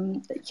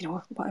 you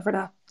know, whatever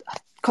a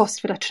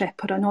cost for a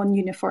trip or a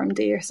non-uniform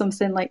day or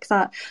something like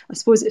that, I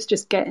suppose it's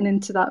just getting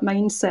into that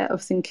mindset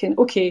of thinking,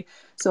 okay,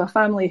 so a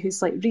family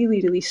who's like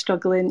really, really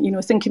struggling, you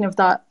know, thinking of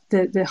that,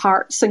 the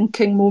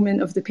heart-sinking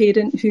moment of the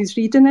parent who's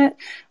reading it,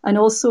 and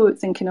also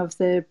thinking of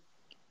the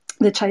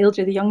child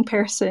or the young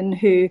person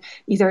who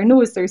either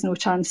knows there's no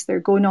chance they're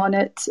going on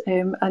it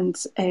and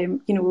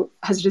you know,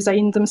 has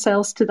resigned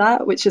themselves to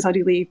that, which is a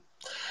really,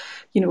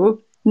 you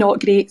know,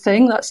 not great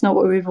thing. That's not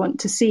what we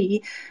want to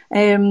see.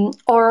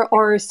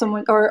 Or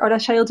someone or a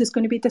child who's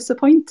going to be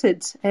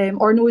disappointed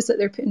or knows that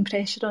they're putting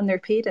pressure on their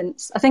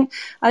parents. I think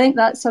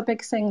that's a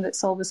big thing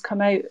that's always come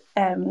out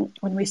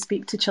when we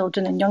speak to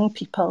children and young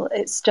people.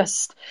 It's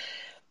just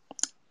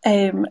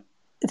the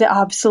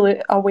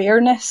absolute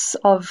awareness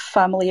of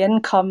family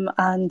income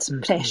and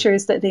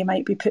pressures that they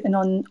might be putting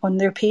on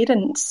their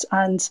parents,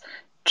 and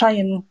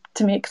trying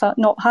to make that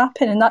not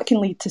happen. And that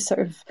can lead to sort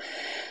of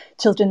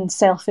children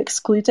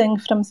self-excluding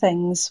from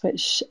things,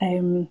 which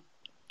you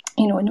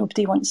know,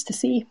 nobody wants to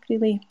see,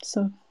 really.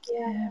 So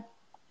yeah.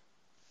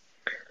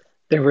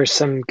 There were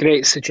some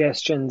great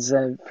suggestions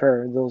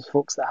for those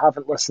folks that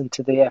haven't listened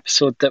to the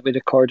episode that we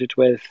recorded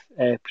with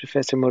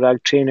Professor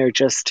Morag Trainer,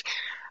 just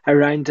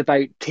around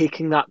about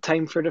taking that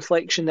time for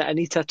reflection that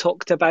Anita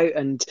talked about,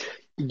 and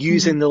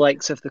using the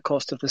likes of the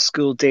cost of the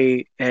school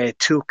day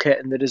toolkit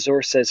and the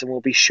resources. And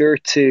we'll be sure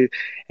to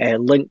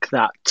link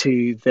that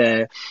to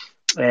the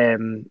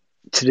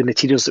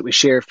materials that we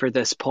share for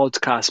this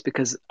podcast,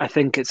 because I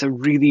think it's a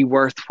really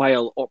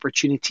worthwhile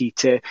opportunity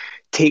to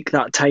take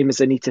that time, as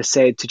Anita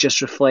said, to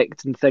just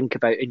reflect and think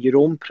about in your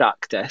own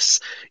practice,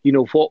 you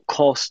know, what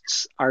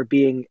costs are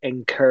being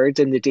incurred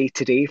in the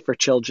day-to-day for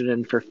children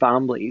and for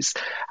families,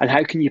 and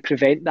how can you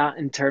prevent that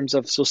in terms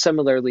of, so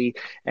similarly,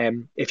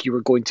 if you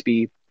were going to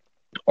be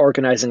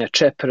organising a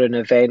trip or an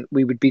event,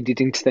 we would be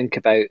needing to think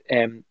about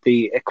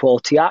the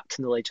Equality Act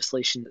and the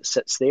legislation that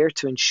sits there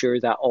to ensure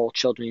that all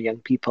children and young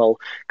people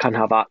can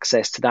have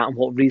access to that, and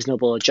what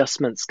reasonable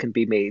adjustments can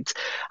be made.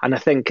 And I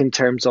think in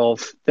terms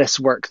of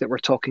this work that we're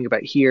talking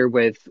about here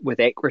with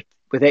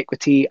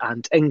equity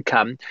and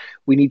income,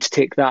 we need to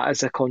take that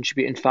as a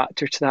contributing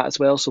factor to that as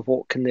well. So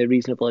what can the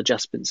reasonable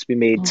adjustments be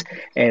made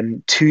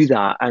to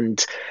that?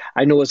 And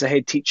I know, as a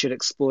head teacher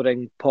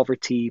exploring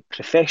poverty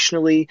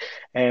professionally,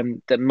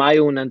 that my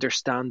own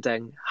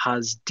understanding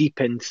has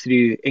deepened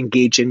through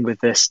engaging with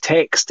this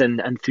text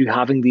and through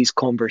having these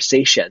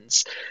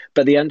conversations.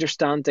 But the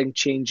understanding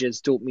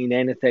changes don't mean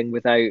anything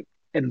without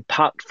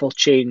impactful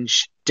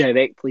change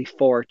directly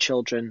for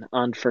children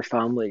and for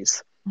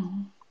families.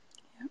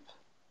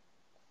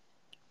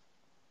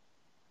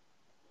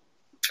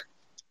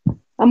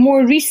 A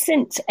more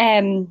recent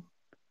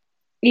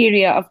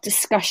area of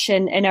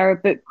discussion in our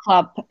book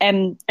club,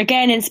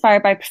 again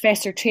inspired by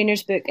Professor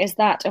Trainer's book, is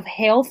that of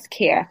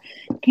healthcare.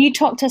 Can you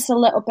talk to us a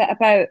little bit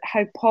about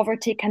how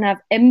poverty can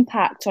have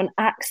impact on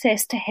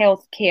access to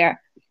healthcare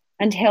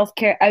and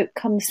healthcare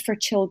outcomes for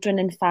children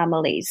and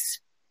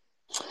families?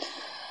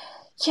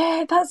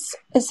 Yeah,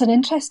 it's an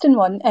interesting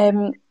one.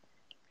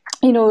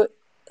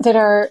 There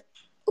are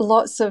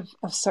lots of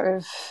sort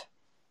of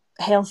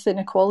health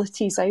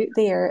inequalities out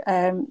there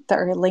that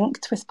are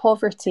linked with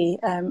poverty,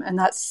 and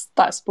that's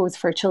both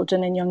for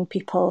children and young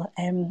people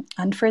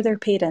and for their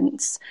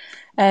parents.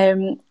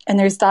 And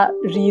there's that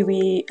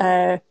really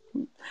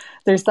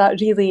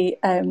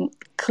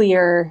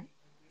clear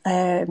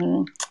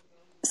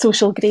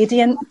social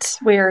gradient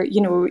where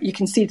you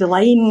can see the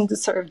line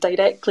sort of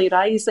directly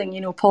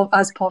rising.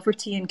 As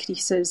poverty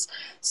increases,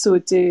 so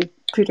do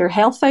poorer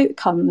health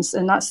outcomes,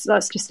 and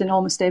that's just in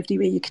almost every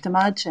way you could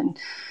imagine.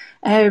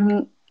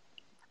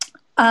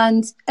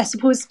 And I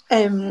suppose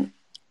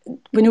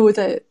we know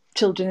that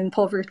children in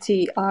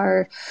poverty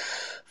are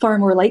far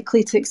more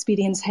likely to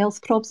experience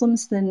health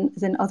problems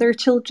than other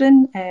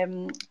children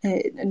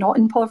not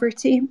in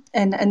poverty,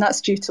 and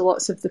that's due to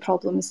lots of the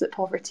problems that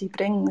poverty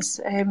brings.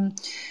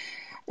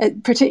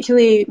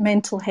 Particularly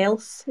mental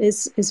health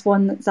is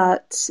one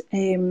that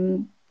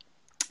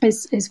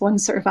is one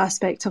sort of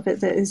aspect of it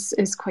that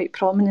is quite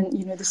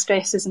prominent. The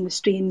stresses and the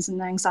strains and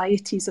the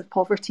anxieties of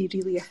poverty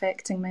really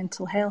affecting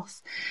mental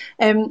health.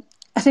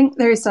 I think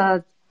there's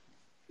a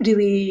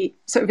really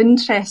sort of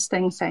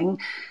interesting thing,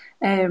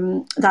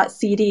 that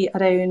theory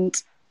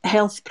around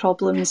health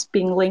problems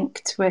being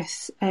linked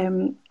with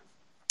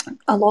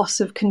a loss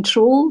of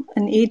control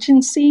and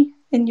agency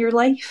in your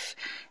life.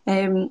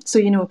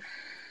 So,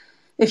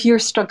 if you're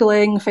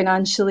struggling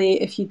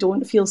financially, if you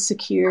don't feel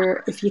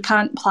secure, if you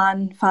can't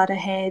plan far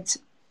ahead,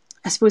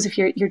 I suppose if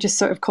you're just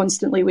sort of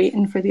constantly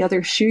waiting for the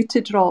other shoe to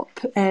drop,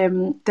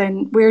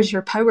 then where's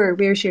your power?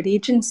 Where's your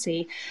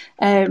agency?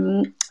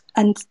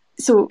 And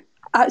so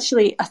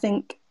actually, I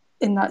think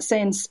in that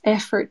sense,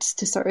 efforts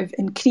to sort of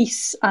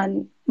increase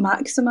and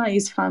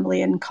maximise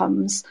family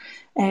incomes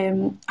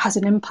has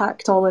an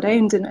impact all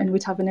around and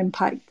would have an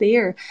impact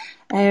there.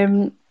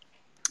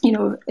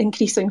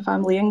 Increasing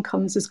family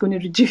incomes is going to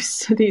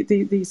reduce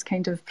these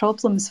kind of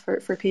problems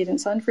for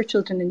parents and for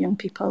children and young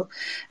people.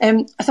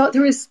 I thought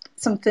there was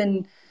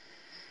something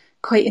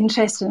quite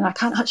interesting. I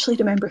can't actually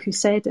remember who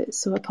said it,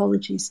 so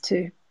apologies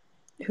to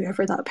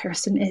whoever that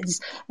person is.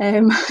 I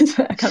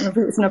can't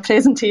remember if it was in a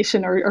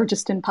presentation or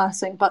just in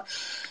passing, but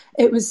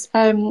it was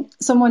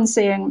someone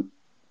saying,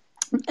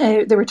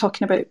 they were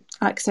talking about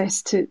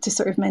access to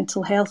sort of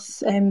mental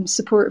health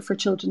support for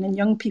children and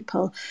young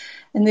people.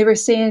 And they were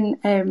saying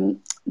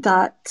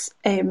that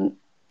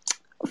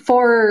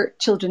for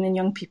children and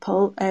young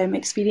people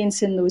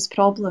experiencing those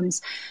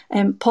problems,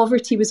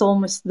 poverty was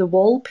almost the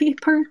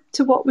wallpaper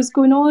to what was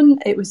going on.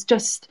 It was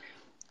just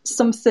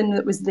something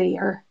that was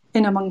there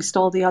in amongst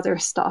all the other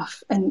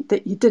stuff, and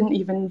that you didn't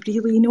even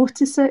really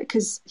notice it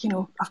because,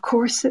 of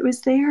course it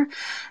was there.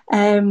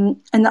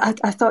 And I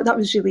thought that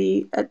was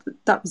really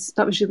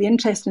really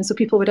interesting. So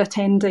people were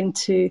attending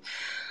to,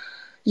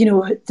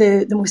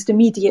 the most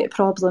immediate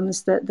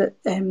problems that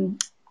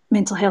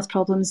mental health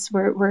problems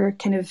were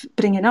kind of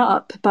bringing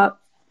up, but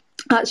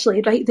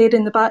actually right there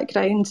in the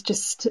background,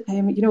 just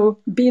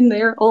being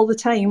there all the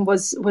time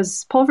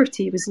was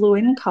poverty, was low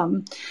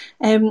income.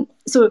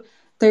 So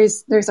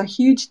there's a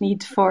huge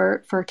need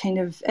for kind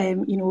of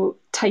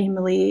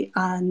timely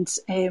and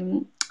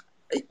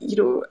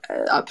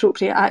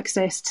appropriate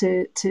access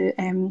to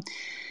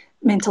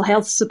mental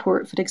health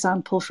support, for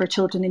example, for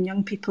children and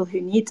young people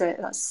who need it.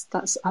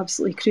 That's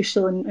absolutely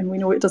crucial, and we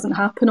know it doesn't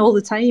happen all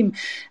the time.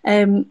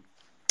 But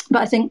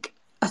I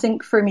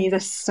think for me,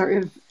 this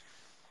sort of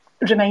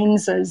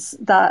reminds us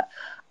that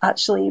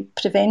actually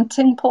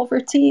preventing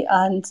poverty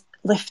and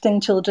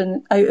lifting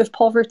children out of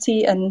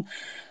poverty and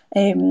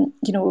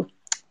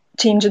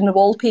changing the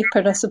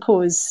wallpaper, I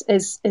suppose,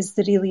 is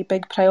the really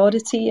big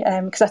priority,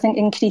 because I think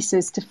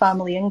increases to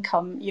family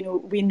income,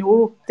 we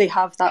know they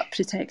have that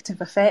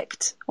protective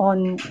effect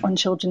on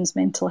children's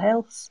mental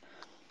health.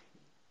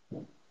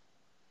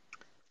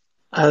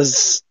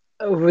 As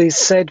we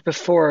said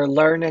before,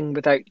 learning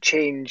without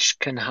change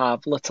can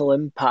have little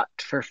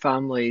impact for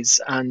families,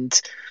 and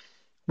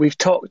we've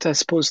talked, I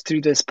suppose,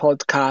 through this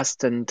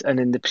podcast and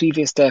in the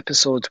previous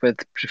episode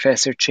with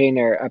Professor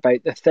Trainer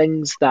about the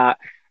things that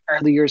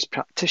early years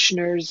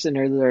practitioners in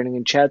early learning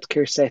and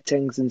childcare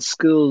settings and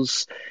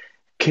schools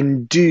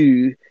can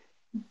do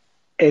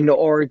in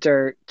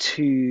order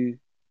to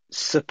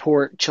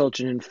support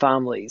children and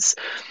families.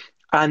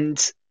 And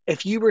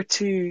if you were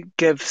to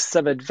give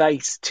some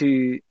advice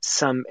to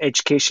some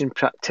education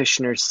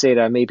practitioners,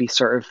 Sarah, maybe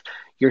sort of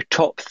your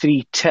top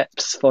 3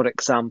 tips, for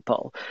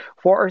example,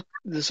 what are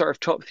the sort of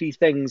top 3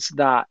 things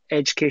that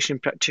education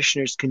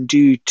practitioners can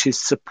do to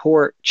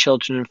support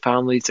children and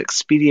families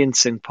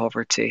experiencing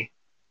poverty?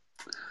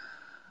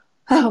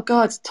 Oh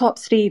God, top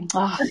 3.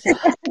 Oh,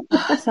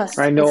 that's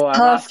I know, I'm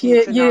tough. asking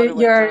you to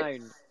narrow it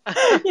down.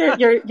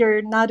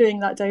 You're narrowing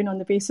that down on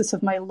the basis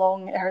of my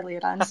long earlier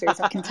answers,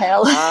 I can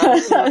tell.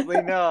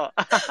 Absolutely not.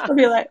 I'll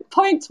be like,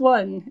 point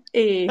one,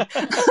 A.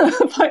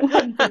 Point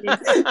one, B.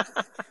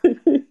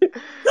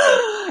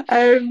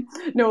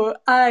 No,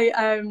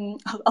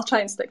 I'll try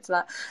and stick to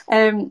that.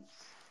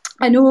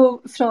 I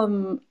know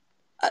from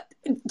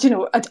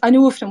I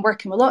know from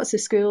working with lots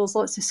of school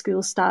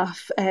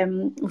staff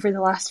over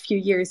the last few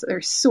years that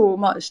there's so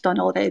much done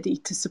already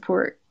to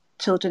support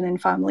children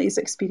and families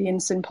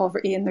experiencing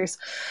poverty, and there's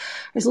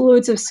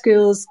loads of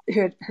schools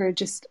who are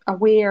just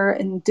aware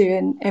and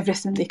doing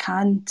everything they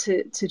can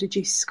to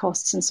reduce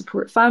costs and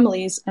support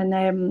families,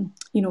 and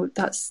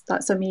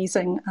that's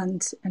amazing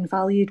and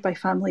valued by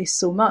families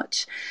so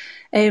much.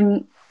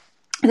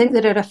 I think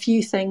there are a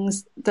few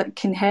things that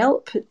can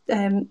help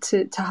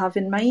to have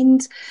in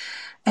mind.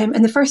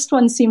 And the first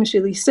one seems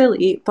really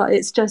silly, but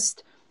it's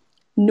just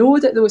know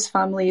that those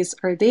families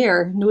are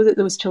there, know that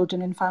those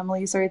children and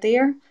families are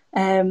there.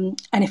 And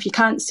if you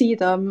can't see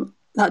them,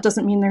 that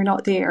doesn't mean they're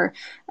not there.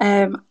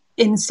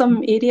 In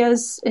some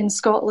areas in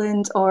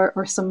Scotland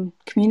or some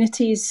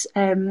communities,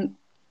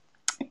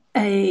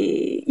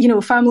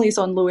 families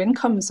on low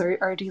incomes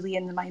are really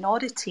in the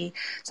minority.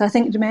 So I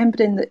think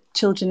remembering that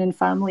children and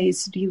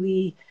families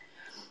really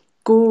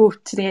go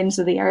to the ends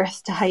of the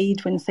earth to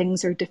hide when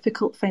things are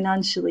difficult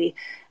financially.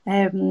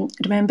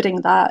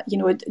 Remembering that,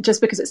 just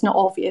because it's not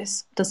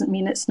obvious doesn't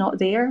mean it's not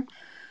there.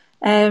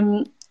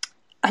 I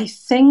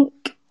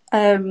think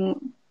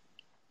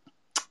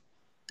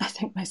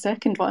my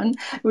second one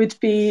would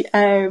be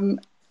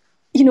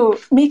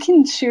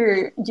making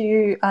sure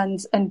you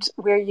and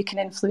where you can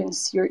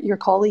influence your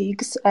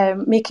colleagues,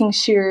 making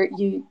sure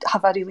you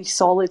have a really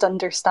solid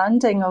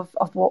understanding of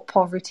what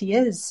poverty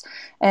is.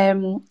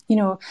 Know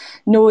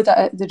that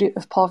at the root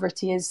of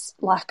poverty is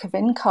lack of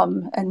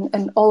income,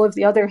 and all of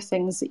the other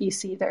things that you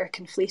see that are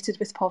conflated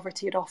with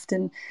poverty are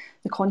often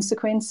the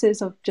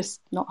consequences of just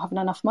not having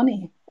enough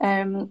money.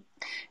 And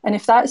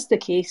if that's the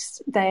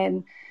case,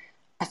 then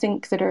I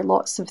think there are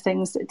lots of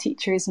things that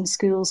teachers and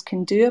schools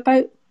can do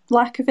about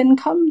lack of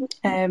income.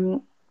 I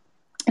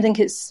think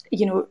it's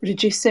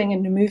reducing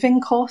and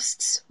removing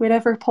costs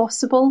wherever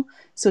possible,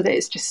 so that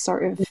it's just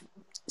sort of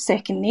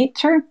second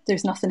nature.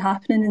 There's nothing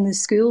happening in the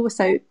school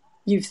without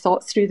you've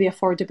thought through the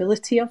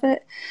affordability of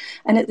it.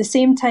 And at the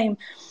same time,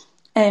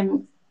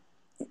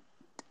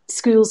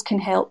 schools can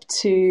help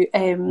to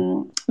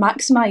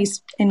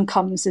maximise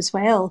incomes as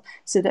well,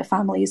 so that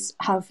families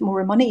have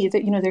more money.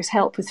 That there's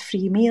help with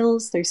free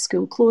meals, there's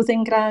school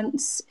clothing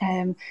grants,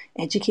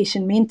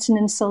 education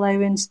maintenance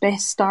allowance,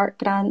 Best Start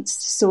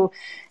grants. So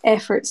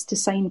efforts to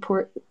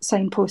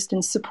signpost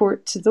and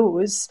support to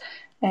those,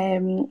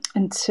 and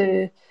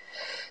to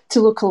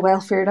local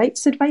welfare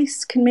rights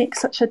advice can make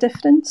such a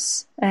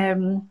difference.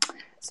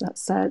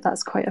 So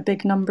that's quite a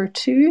big number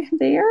 2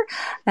 there.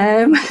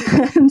 And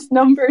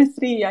number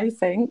 3, I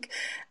think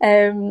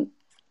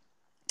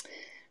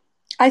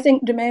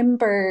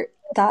remember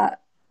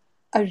that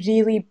a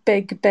really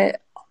big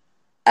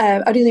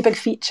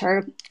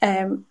feature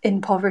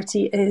in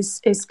poverty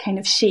is kind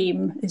of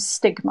shame, is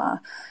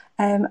stigma,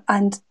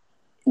 and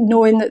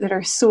knowing that there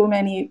are so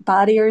many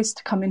barriers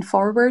to coming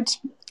forward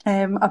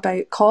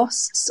about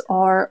costs,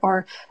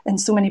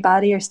 and so many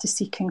barriers to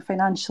seeking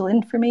financial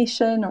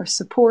information or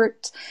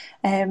support.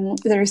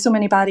 There are so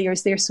many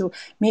barriers there, so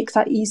make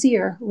that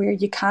easier where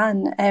you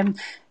can.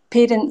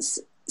 Parents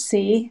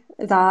say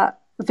that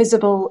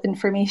visible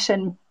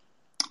information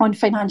on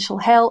financial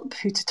help,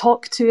 who to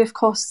talk to if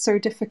costs are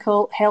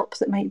difficult, help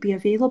that might be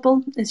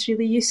available is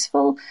really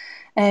useful.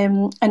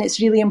 And it's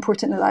really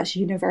important that that's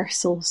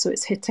universal, so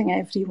it's hitting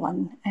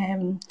everyone,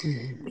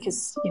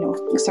 because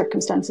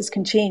circumstances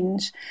can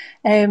change.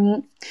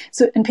 And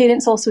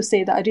parents also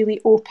say that a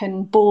really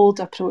open, bold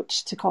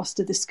approach to cost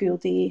of the school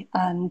day,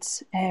 and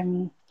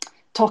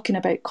talking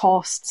about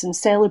costs and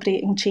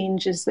celebrating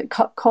changes that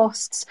cut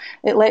costs,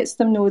 it lets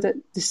them know that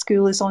the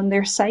school is on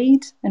their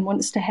side and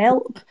wants to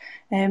help.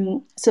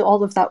 So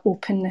all of that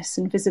openness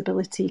and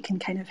visibility can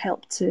kind of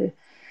help to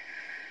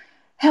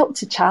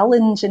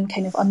challenge and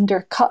kind of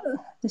undercut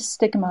the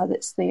stigma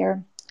that's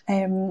there.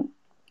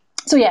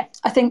 So yeah,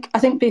 I think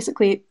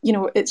basically,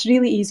 it's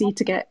really easy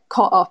to get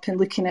caught up in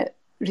looking at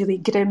really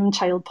grim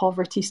child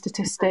poverty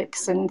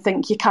statistics and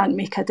think you can't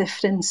make a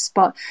difference,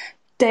 but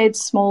dead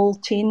small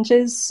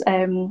changes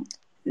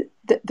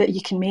that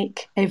you can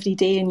make every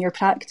day in your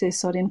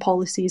practice or in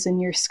policies in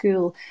your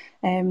school,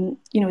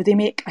 they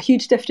make a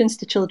huge difference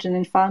to children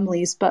and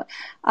families, but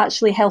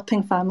actually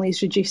helping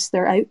families reduce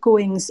their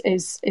outgoings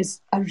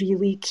is a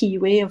really key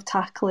way of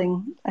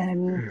tackling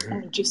and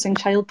reducing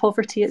child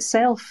poverty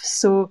itself.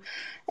 So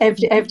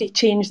every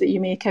change that you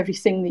make,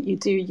 everything that you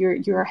do,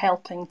 you're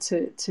helping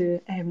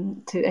to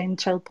end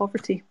child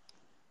poverty.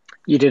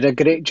 You did a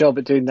great job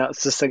at doing that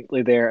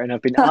succinctly there, and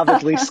I've been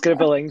avidly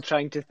scribbling,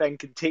 trying to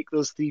think and take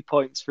those 3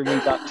 points for me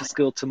back to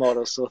school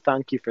tomorrow, so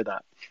thank you for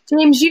that.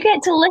 James, you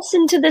get to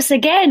listen to this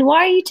again.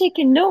 Why are you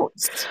taking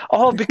notes?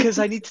 Oh, because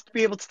I need to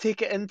be able to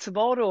take it in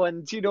tomorrow,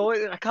 and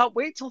I can't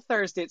wait till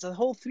Thursday. It's a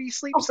whole 3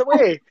 sleeps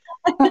away.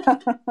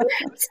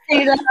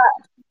 Say that.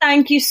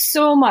 thank you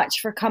so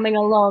much for coming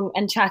along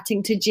and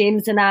chatting to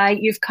James and I.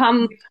 You've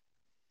come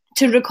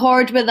to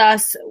record with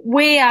us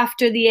way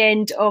after the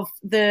end of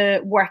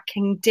the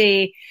working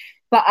day.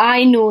 But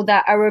I know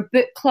that our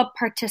book club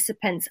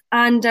participants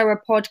and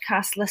our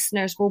podcast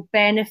listeners will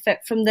benefit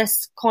from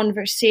this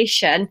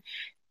conversation.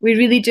 We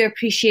really do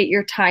appreciate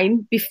your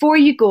time. Before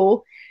you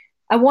go,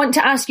 I want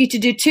to ask you to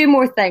do two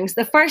more things.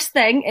 The first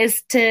thing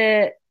is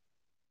to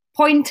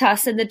point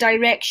us in the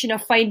direction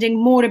of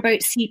finding more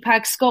about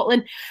CPAG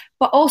Scotland,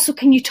 but also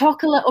can you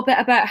talk a little bit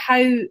about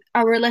how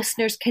our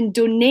listeners can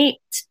donate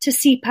to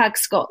CPAG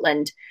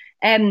Scotland?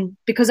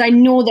 Because I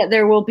know that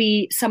there will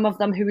be some of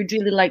them who would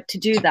really like to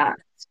do that.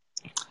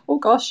 Oh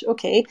gosh,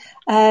 okay.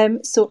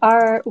 So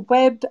our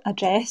web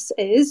address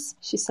is,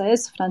 she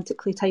says,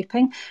 frantically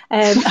typing,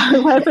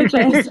 our web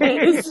address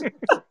is,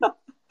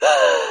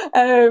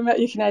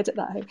 you can edit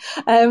that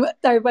out.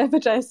 Our web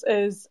address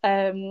is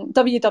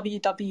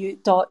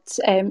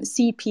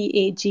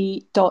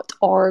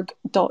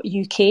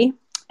www.cpag.org.uk,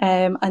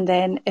 and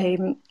then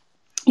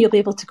you'll be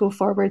able to go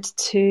forward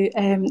to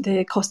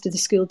the Cost of the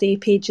School Day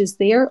pages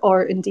there,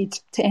 or indeed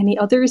to any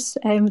others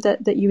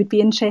that you would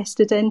be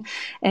interested in.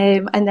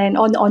 And then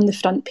on the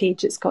front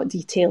page, it's got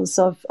details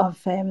of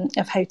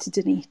how to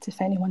donate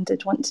if anyone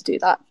did want to do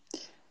that.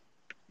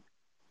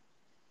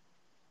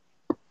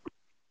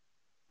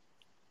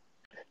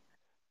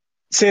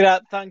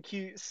 Sarah, thank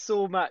you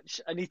so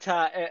much.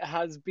 Anita, it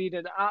has been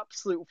an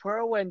absolute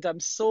whirlwind. I'm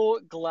so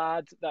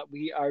glad that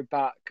we are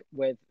back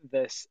with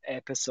this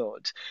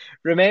episode.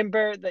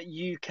 Remember that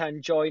you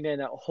can join in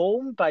at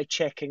home by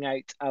checking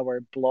out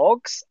our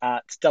blogs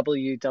at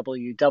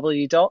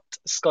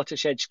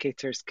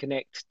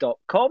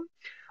www.scottisheducatorsconnect.com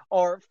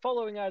or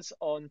following us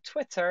on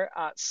Twitter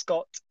at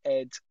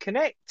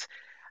ScotEdConnect.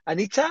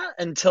 Anita,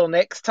 until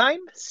next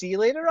time, see you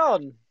later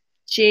on.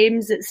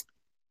 James, it's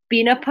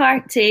been a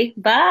party.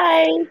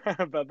 Bye.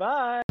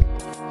 Bye-bye.